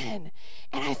 Man.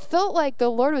 And I felt like the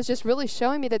Lord was just really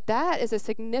showing me that that is a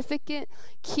significant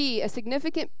key, a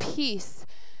significant piece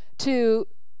to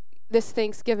this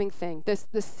Thanksgiving thing. This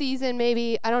season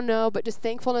maybe, I don't know, but just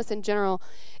thankfulness in general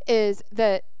is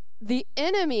that the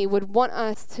enemy would want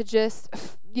us to just,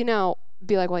 be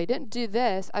like, well, he didn't do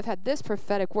this. I've had this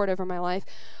prophetic word over my life.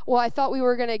 Well, I thought we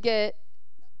were going to get,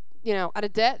 out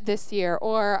of debt this year,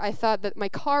 or I thought that my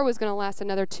car was going to last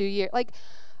another 2 years. Like,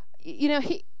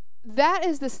 that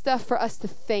is the stuff for us to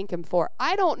thank him for.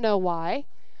 I don't know why.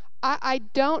 I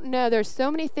don't know. There's so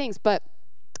many things, but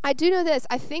I do know this.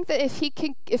 I think that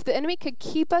if the enemy could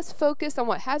keep us focused on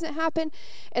what hasn't happened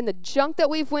and the junk that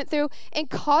we've went through,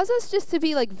 and cause us just to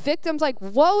be like victims, like,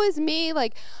 woe is me,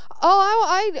 like, oh,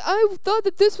 I thought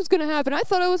that this was going to happen. I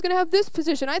thought I was going to have this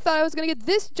position. I thought I was going to get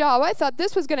this job. I thought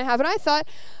this was going to happen. I thought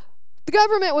the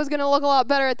government was going to look a lot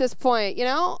better at this point,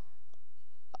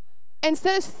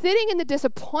 Instead of sitting in the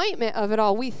disappointment of it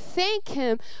all, we thank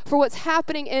him for what's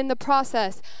happening in the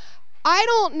process. I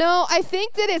don't know. I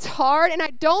think that it's hard, and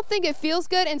I don't think it feels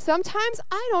good. And sometimes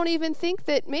I don't even think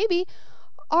that maybe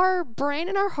our brain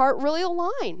and our heart really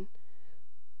align.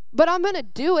 But I'm going to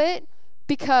do it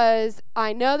because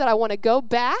I know that I want to go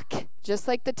back, just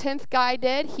like the 10th guy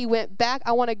did. He went back.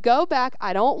 I want to go back.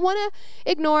 I don't want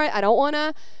to ignore it. I don't want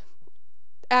to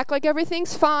act like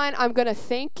everything's fine. I'm going to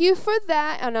thank you for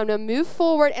that, and I'm going to move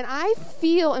forward. And I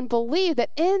feel and believe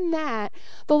that in that,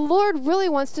 the Lord really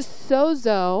wants to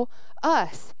sozo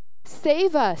us,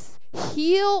 save us,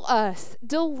 heal us,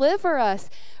 deliver us,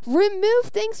 remove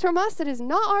things from us that is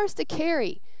not ours to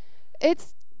carry.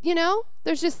 It's,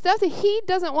 there's just stuff that he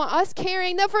doesn't want us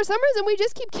carrying that for some reason we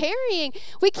just keep carrying.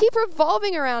 We keep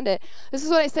revolving around it. This is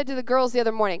what I said to the girls the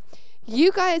other morning.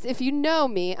 You guys, if you know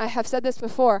me, I have said this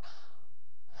before.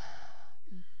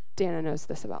 Dana knows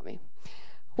this about me.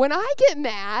 When I get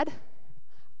mad,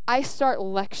 I start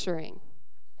lecturing.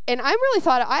 And I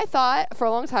thought for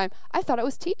a long time, I thought I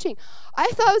was teaching. I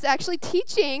thought I was actually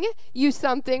teaching you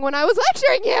something when I was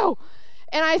lecturing you.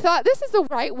 And I thought this is the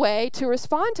right way to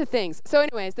respond to things. So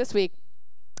anyways, this week,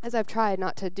 as I've tried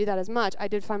not to do that as much, I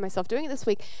did find myself doing it this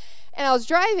week. And I was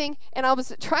driving, and I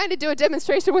was trying to do a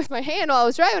demonstration with my hand while I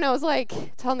was driving. I was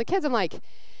like, telling the kids, I'm like,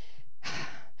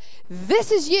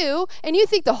 this is you, and you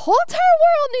think the whole entire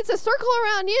world needs to circle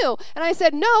around you. And I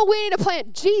said, no, we need to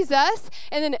plant Jesus,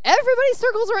 and then everybody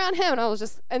circles around him.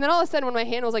 And then all of a sudden when my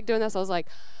hand was like doing this, I was like,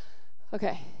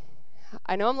 okay,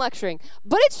 I know I'm lecturing,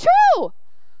 but it's true.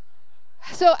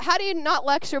 So how do you not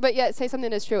lecture but yet say something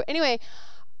that's true? Anyway,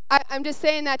 I'm just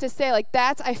saying that to say,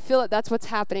 I feel that's what's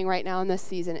happening right now in this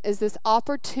season, is this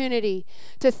opportunity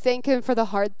to thank him for the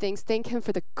hard things, thank him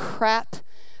for the crap,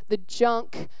 the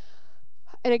junk.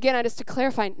 And again, I just to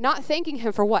clarify, not thanking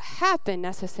him for what happened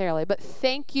necessarily, but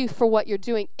thank you for what you're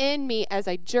doing in me as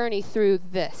I journey through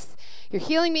this. You're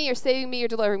healing me, you're saving me, you're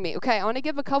delivering me. Okay, I want to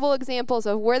give a couple examples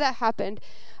of where that happened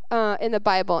in the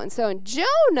Bible. And so in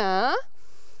Jonah,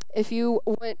 if you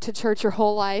went to church your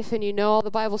whole life and you know all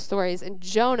the Bible stories, in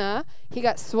Jonah, he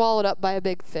got swallowed up by a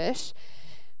big fish.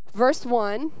 Verse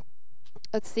 1,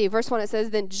 it says,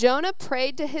 then Jonah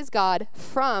prayed to his God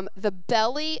from the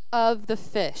belly of the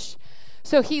fish.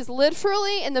 So he's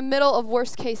literally in the middle of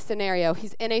worst case scenario.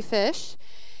 He's in a fish,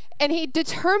 and he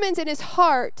determines in his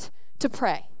heart to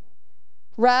pray.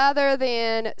 Rather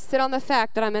than sit on the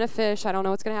fact that I'm in a fish, I don't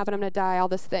know what's going to happen, I'm going to die, all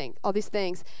these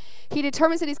things. He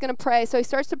determines that he's going to pray, so he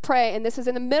starts to pray, and this is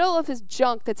in the middle of his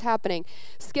junk that's happening.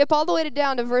 Skip all the way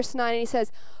down to verse 9, and he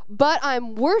says, but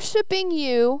I'm worshiping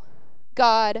you,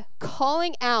 God,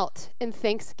 calling out in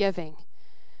thanksgiving.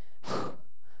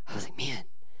 I was like, man,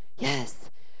 yes.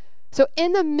 So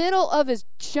in the middle of his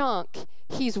junk,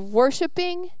 he's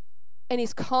worshiping and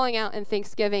he's calling out in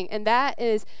thanksgiving. And that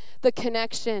is the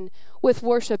connection with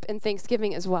worship and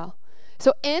thanksgiving as well.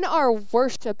 So in our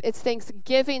worship, it's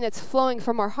thanksgiving that's flowing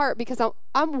from our heart because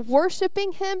I'm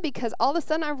worshiping him because all of a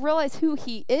sudden I realize who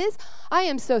he is. I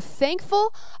am so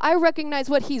thankful. I recognize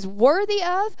what he's worthy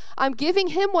of. I'm giving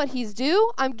him what he's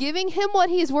due. I'm giving him what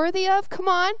he's worthy of. Come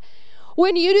on.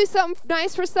 When you do something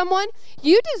nice for someone,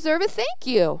 you deserve a thank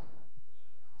you.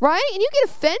 Right? And you get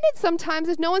offended sometimes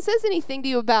if no one says anything to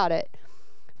you about it.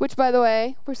 Which, by the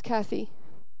way, where's Kathy?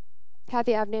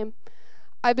 Kathy Avnam.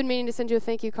 I've been meaning to send you a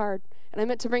thank you card. And I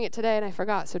meant to bring it today, and I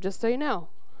forgot. So just so you know,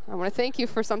 I want to thank you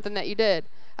for something that you did.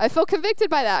 I feel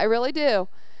convicted by that. I really do.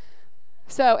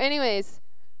 So anyways,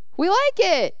 we like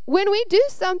it. When we do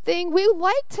something, we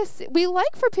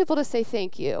like for people to say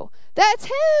thank you. That's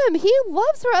him. He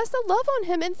loves for us to love on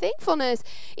him in thankfulness,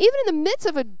 even in the midst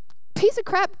of a piece of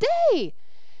crap day.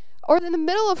 Or in the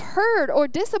middle of hurt or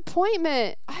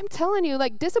disappointment. I'm telling you,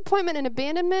 disappointment and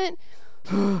abandonment,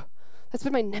 that's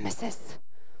been my nemesis.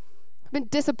 I've been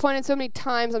disappointed so many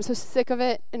times. I'm so sick of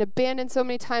it. And abandoned so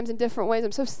many times in different ways.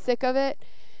 I'm so sick of it.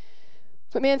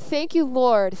 But man, thank you,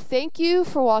 Lord. Thank you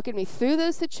for walking me through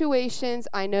those situations.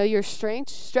 I know you're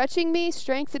stretching me,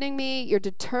 strengthening me.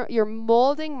 You're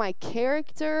molding my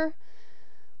character.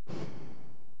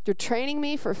 You're training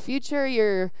me for future.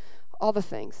 You're all the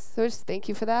things. So just thank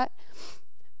you for that.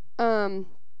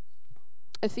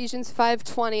 Ephesians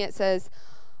 5:20, it says,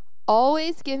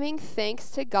 always giving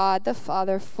thanks to God the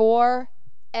Father for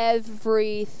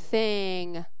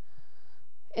everything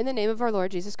in the name of our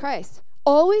Lord Jesus Christ.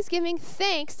 Always giving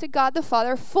thanks to God the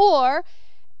Father for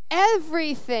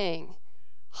everything.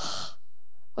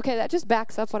 Okay, that just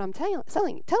backs up what I'm telling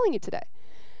you today.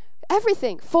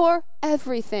 Everything, for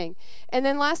everything. And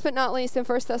then last but not least, in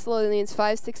 1 Thessalonians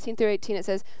 5:16-18, it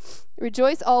says,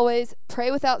 rejoice always, pray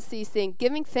without ceasing,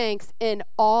 giving thanks in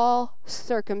all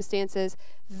circumstances.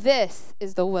 This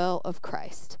is the will of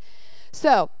Christ.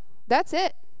 So, that's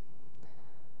it.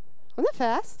 Wasn't that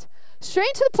fast?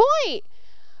 Straight to the point.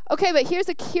 Okay, but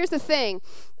here's the thing.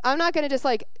 I'm not going to just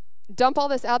dump all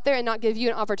this out there and not give you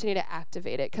an opportunity to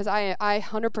activate it because I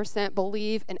 100%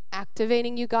 believe in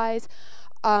activating you guys.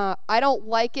 I don't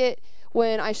like it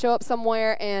when I show up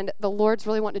somewhere and the Lord's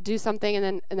really wanting to do something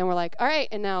and then we're like, all right,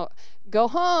 and now go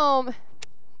home,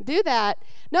 do that.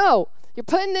 No, you're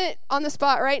putting it on the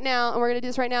spot right now, and we're going to do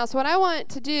this right now. So what I want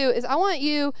to do is I want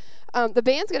you, the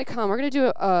band's going to come. We're going to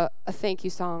do a thank you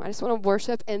song. I just want to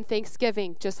worship in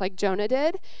thanksgiving, just like Jonah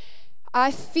did.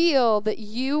 I feel that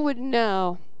you would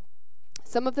know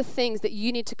some of the things that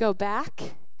you need to go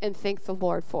back and thank the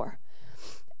Lord for.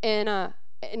 And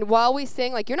while we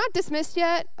sing, like, you're not dismissed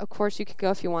yet. Of course, you can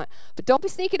go if you want. But don't be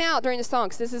sneaking out during the song,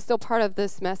 because this is still part of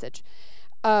this message.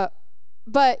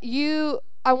 But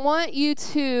I want you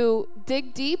to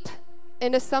dig deep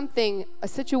into something, a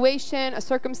situation, a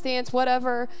circumstance,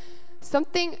 whatever,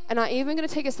 something, and I'm even going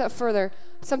to take a step further,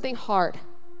 something hard,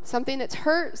 something that's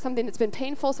hurt, something that's been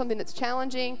painful, something that's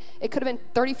challenging. It could have been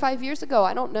 35 years ago,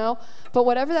 I don't know. But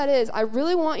whatever that is, I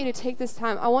really want you to take this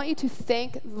time. I want you to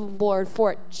thank the Lord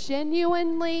for it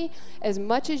genuinely as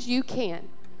much as you can.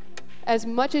 As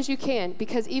much as you can,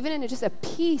 because even in just a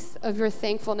piece of your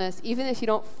thankfulness, even if you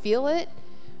don't feel it,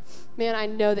 man, I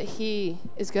know that he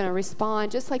is going to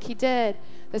respond just like he did.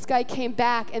 This guy came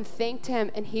back and thanked him,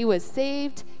 and he was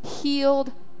saved,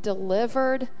 healed,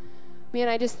 delivered. Man,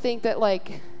 I just think that,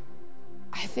 like,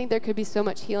 I think there could be so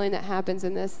much healing that happens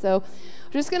in this. So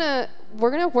we're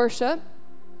going to worship.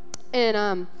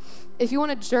 And if you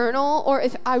want to journal, or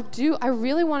if I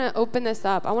really want to open this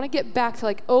up. I want to get back to,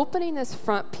 like, opening this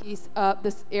front piece up,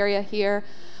 this area here.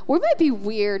 We might be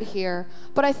weird here,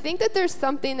 but I think that there's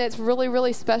something that's really,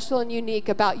 really special and unique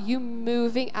about you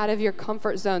moving out of your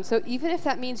comfort zone. So even if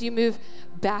that means you move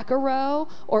back a row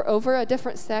or over a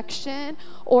different section,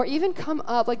 or even come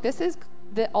up, like, this is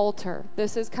the altar.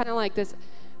 This is kind of like this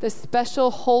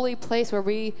special holy place where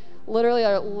we literally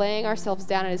are laying ourselves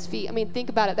down at his feet. I mean, think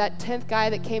about it. That 10th guy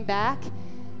that came back,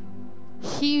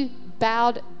 he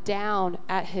bowed down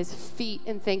at his feet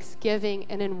in thanksgiving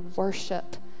and in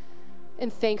worship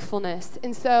and thankfulness.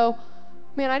 And so,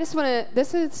 man, I just want to,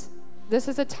 this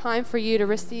is a time for you to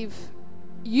receive.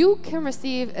 You can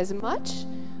receive as much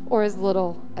or as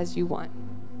little as you want.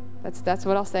 That's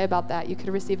what I'll say about that. You could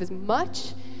receive as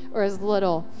much or as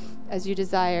little as you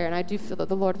desire. And I do feel that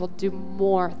the Lord will do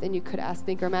more than you could ask,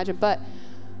 think, or imagine. But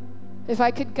if I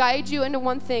could guide you into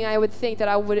one thing, I would think that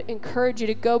I would encourage you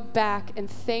to go back in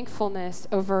thankfulness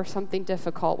over something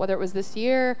difficult, whether it was this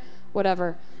year,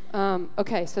 whatever.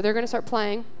 Okay, so they're going to start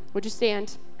playing. Would you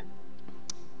stand?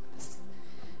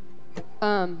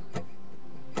 And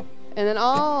then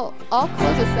I'll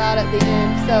close us out at the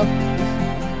end. So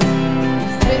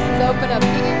spaces open up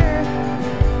here.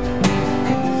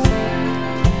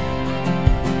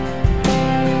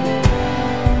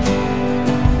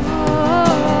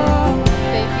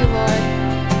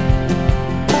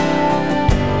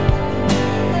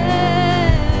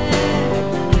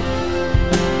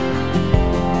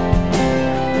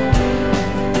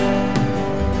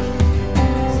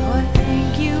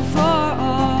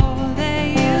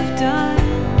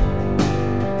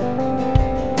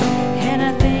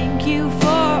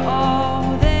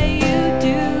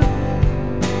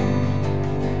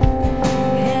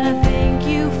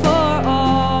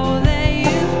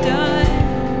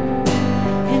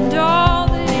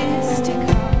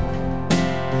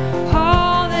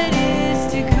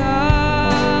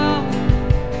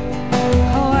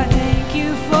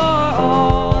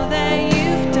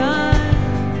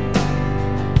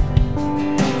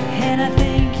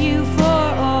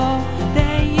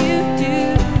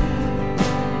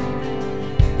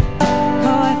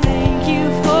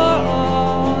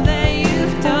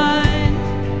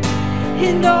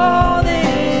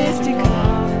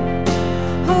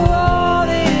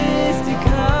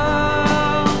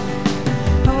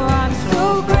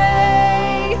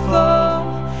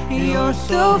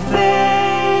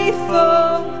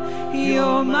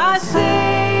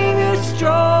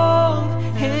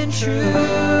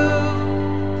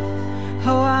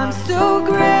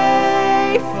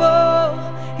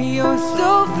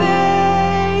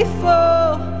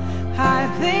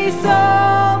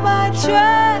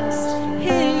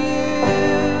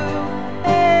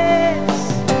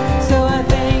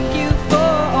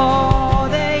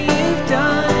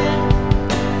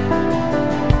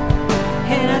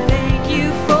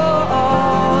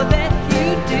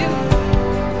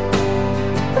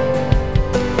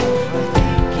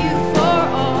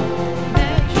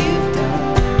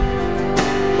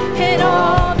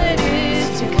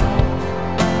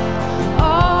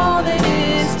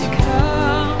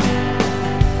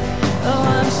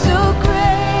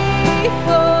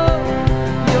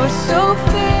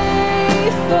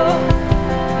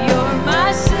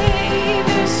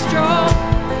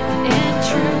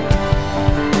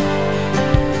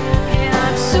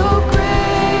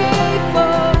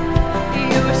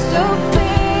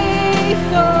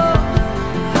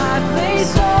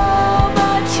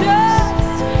 Trust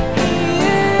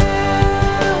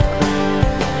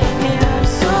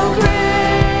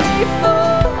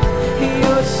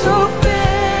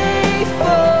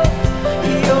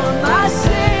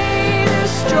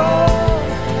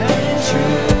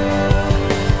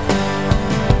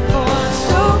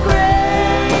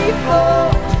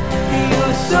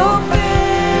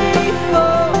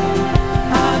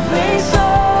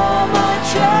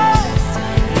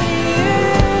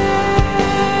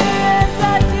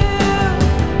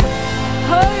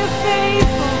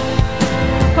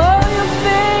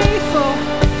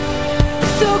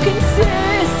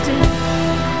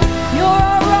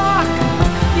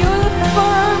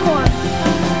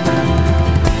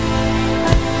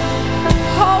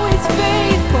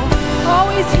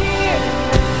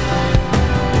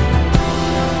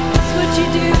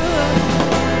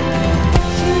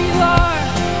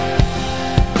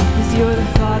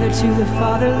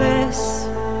fatherless,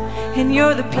 and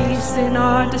you're the peace in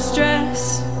our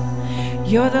distress.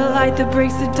 You're the light that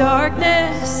breaks the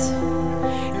darkness.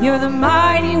 You're the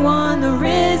mighty one, the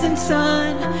risen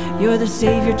sun. You're the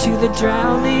savior to the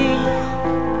drowning.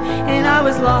 And I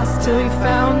was lost till you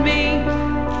found me.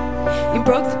 You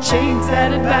broke the chains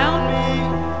that had bound me.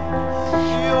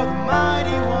 You're the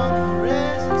mighty one, the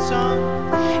risen son.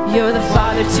 You're the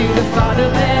father to the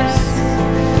fatherless,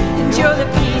 and you're the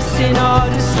peace in all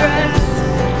distress.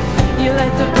 You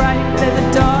let the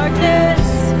darkness.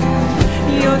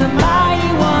 You're the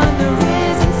mighty one, the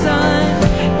risen son.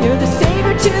 You're the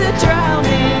savior to the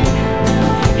drowning.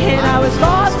 And I was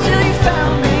lost till you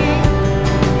found me.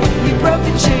 You broke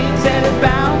the chains that had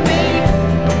bound me.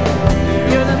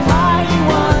 You're the mighty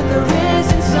one, the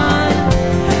risen son,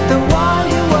 the one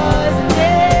who was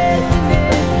and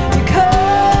is to come.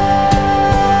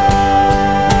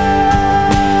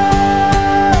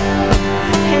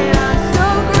 And I'm so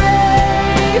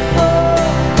grateful.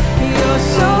 You're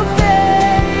so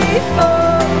faithful.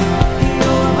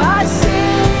 You're my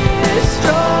Savior,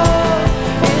 strong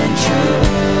and true.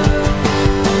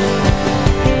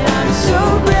 And I'm so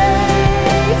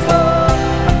grateful.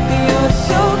 You're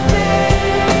so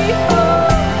faithful.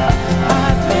 I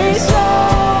place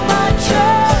all my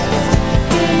trust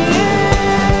in you.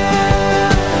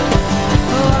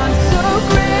 Oh, I'm so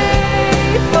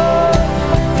grateful.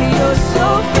 You're so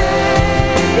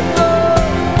faithful.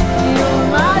 You're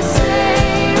my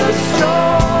Savior,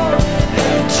 strong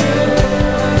and true.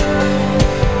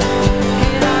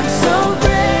 And I'm so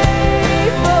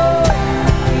grateful.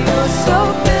 You're so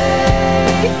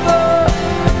faithful.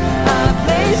 I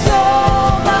place all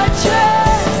my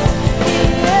trust in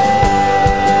you.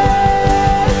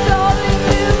 It's all in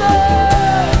you,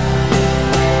 Lord.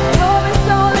 Lord, it's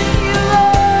all in you,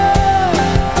 Lord.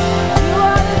 You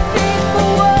are the faithful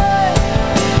one.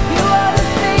 You are the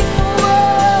faithful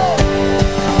one.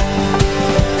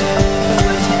 That's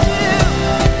what you do.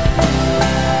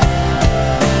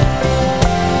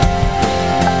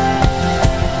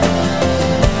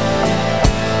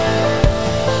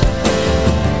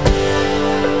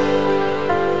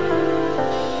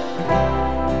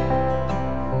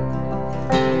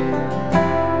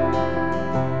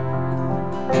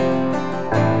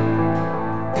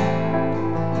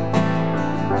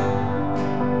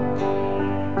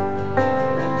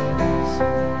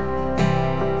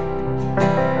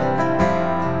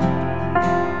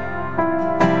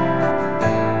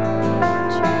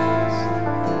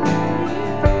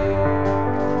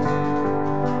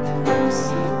 I'm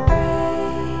so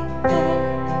grateful.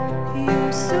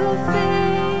 You're so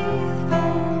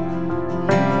faithful.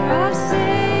 You're our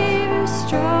Savior,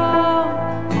 strong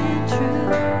and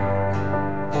true.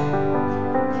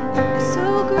 I'm so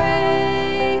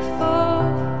grateful.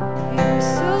 You're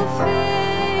so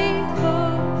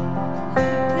faithful. I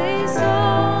place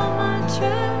all my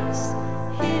trust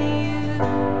in you.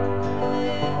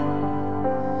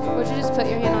 Would you just put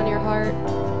your hand on your heart?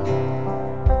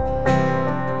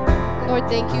 Lord,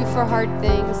 thank you for hard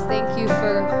things. Thank you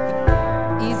for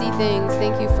easy things.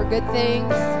 Thank you for good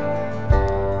things.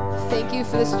 Thank you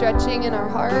for the stretching in our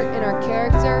heart and our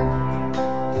character.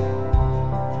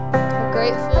 We're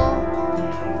grateful.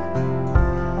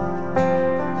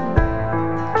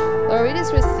 Lord, we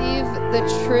just receive the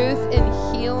truth and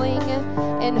healing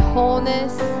and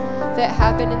wholeness that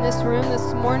happened in this room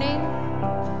this morning.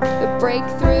 The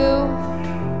breakthrough,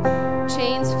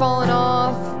 chains falling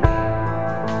off,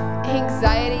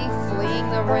 anxiety fleeing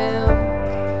the room,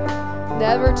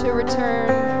 never to return.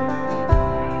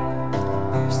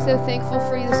 We're so thankful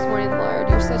for you this morning, Lord.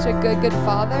 You're such a good, good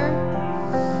Father.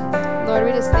 Lord,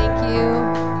 we just thank you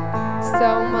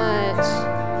so much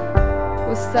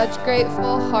with such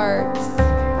grateful hearts.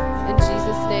 In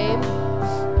Jesus' name,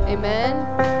 amen.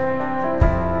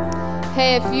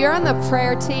 Hey, if you're on the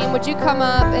prayer team, would you come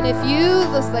up? And if you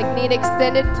just need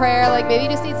extended prayer, maybe you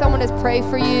just need someone to pray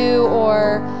for you,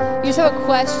 or you just have a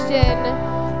question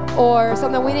or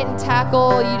something we didn't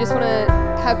tackle, you just want to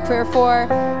have prayer for,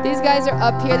 these guys are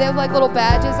up here. They have little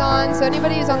badges on. So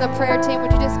anybody who's on the prayer team,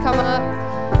 would you just come up?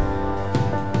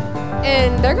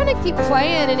 And they're going to keep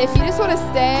playing. And if you just want to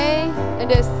stay and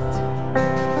just,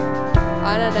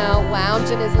 I don't know, lounge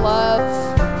in his love,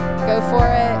 go for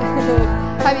it.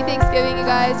 Happy Thanksgiving, you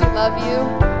guys. We love you.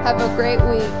 Have a great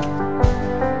week.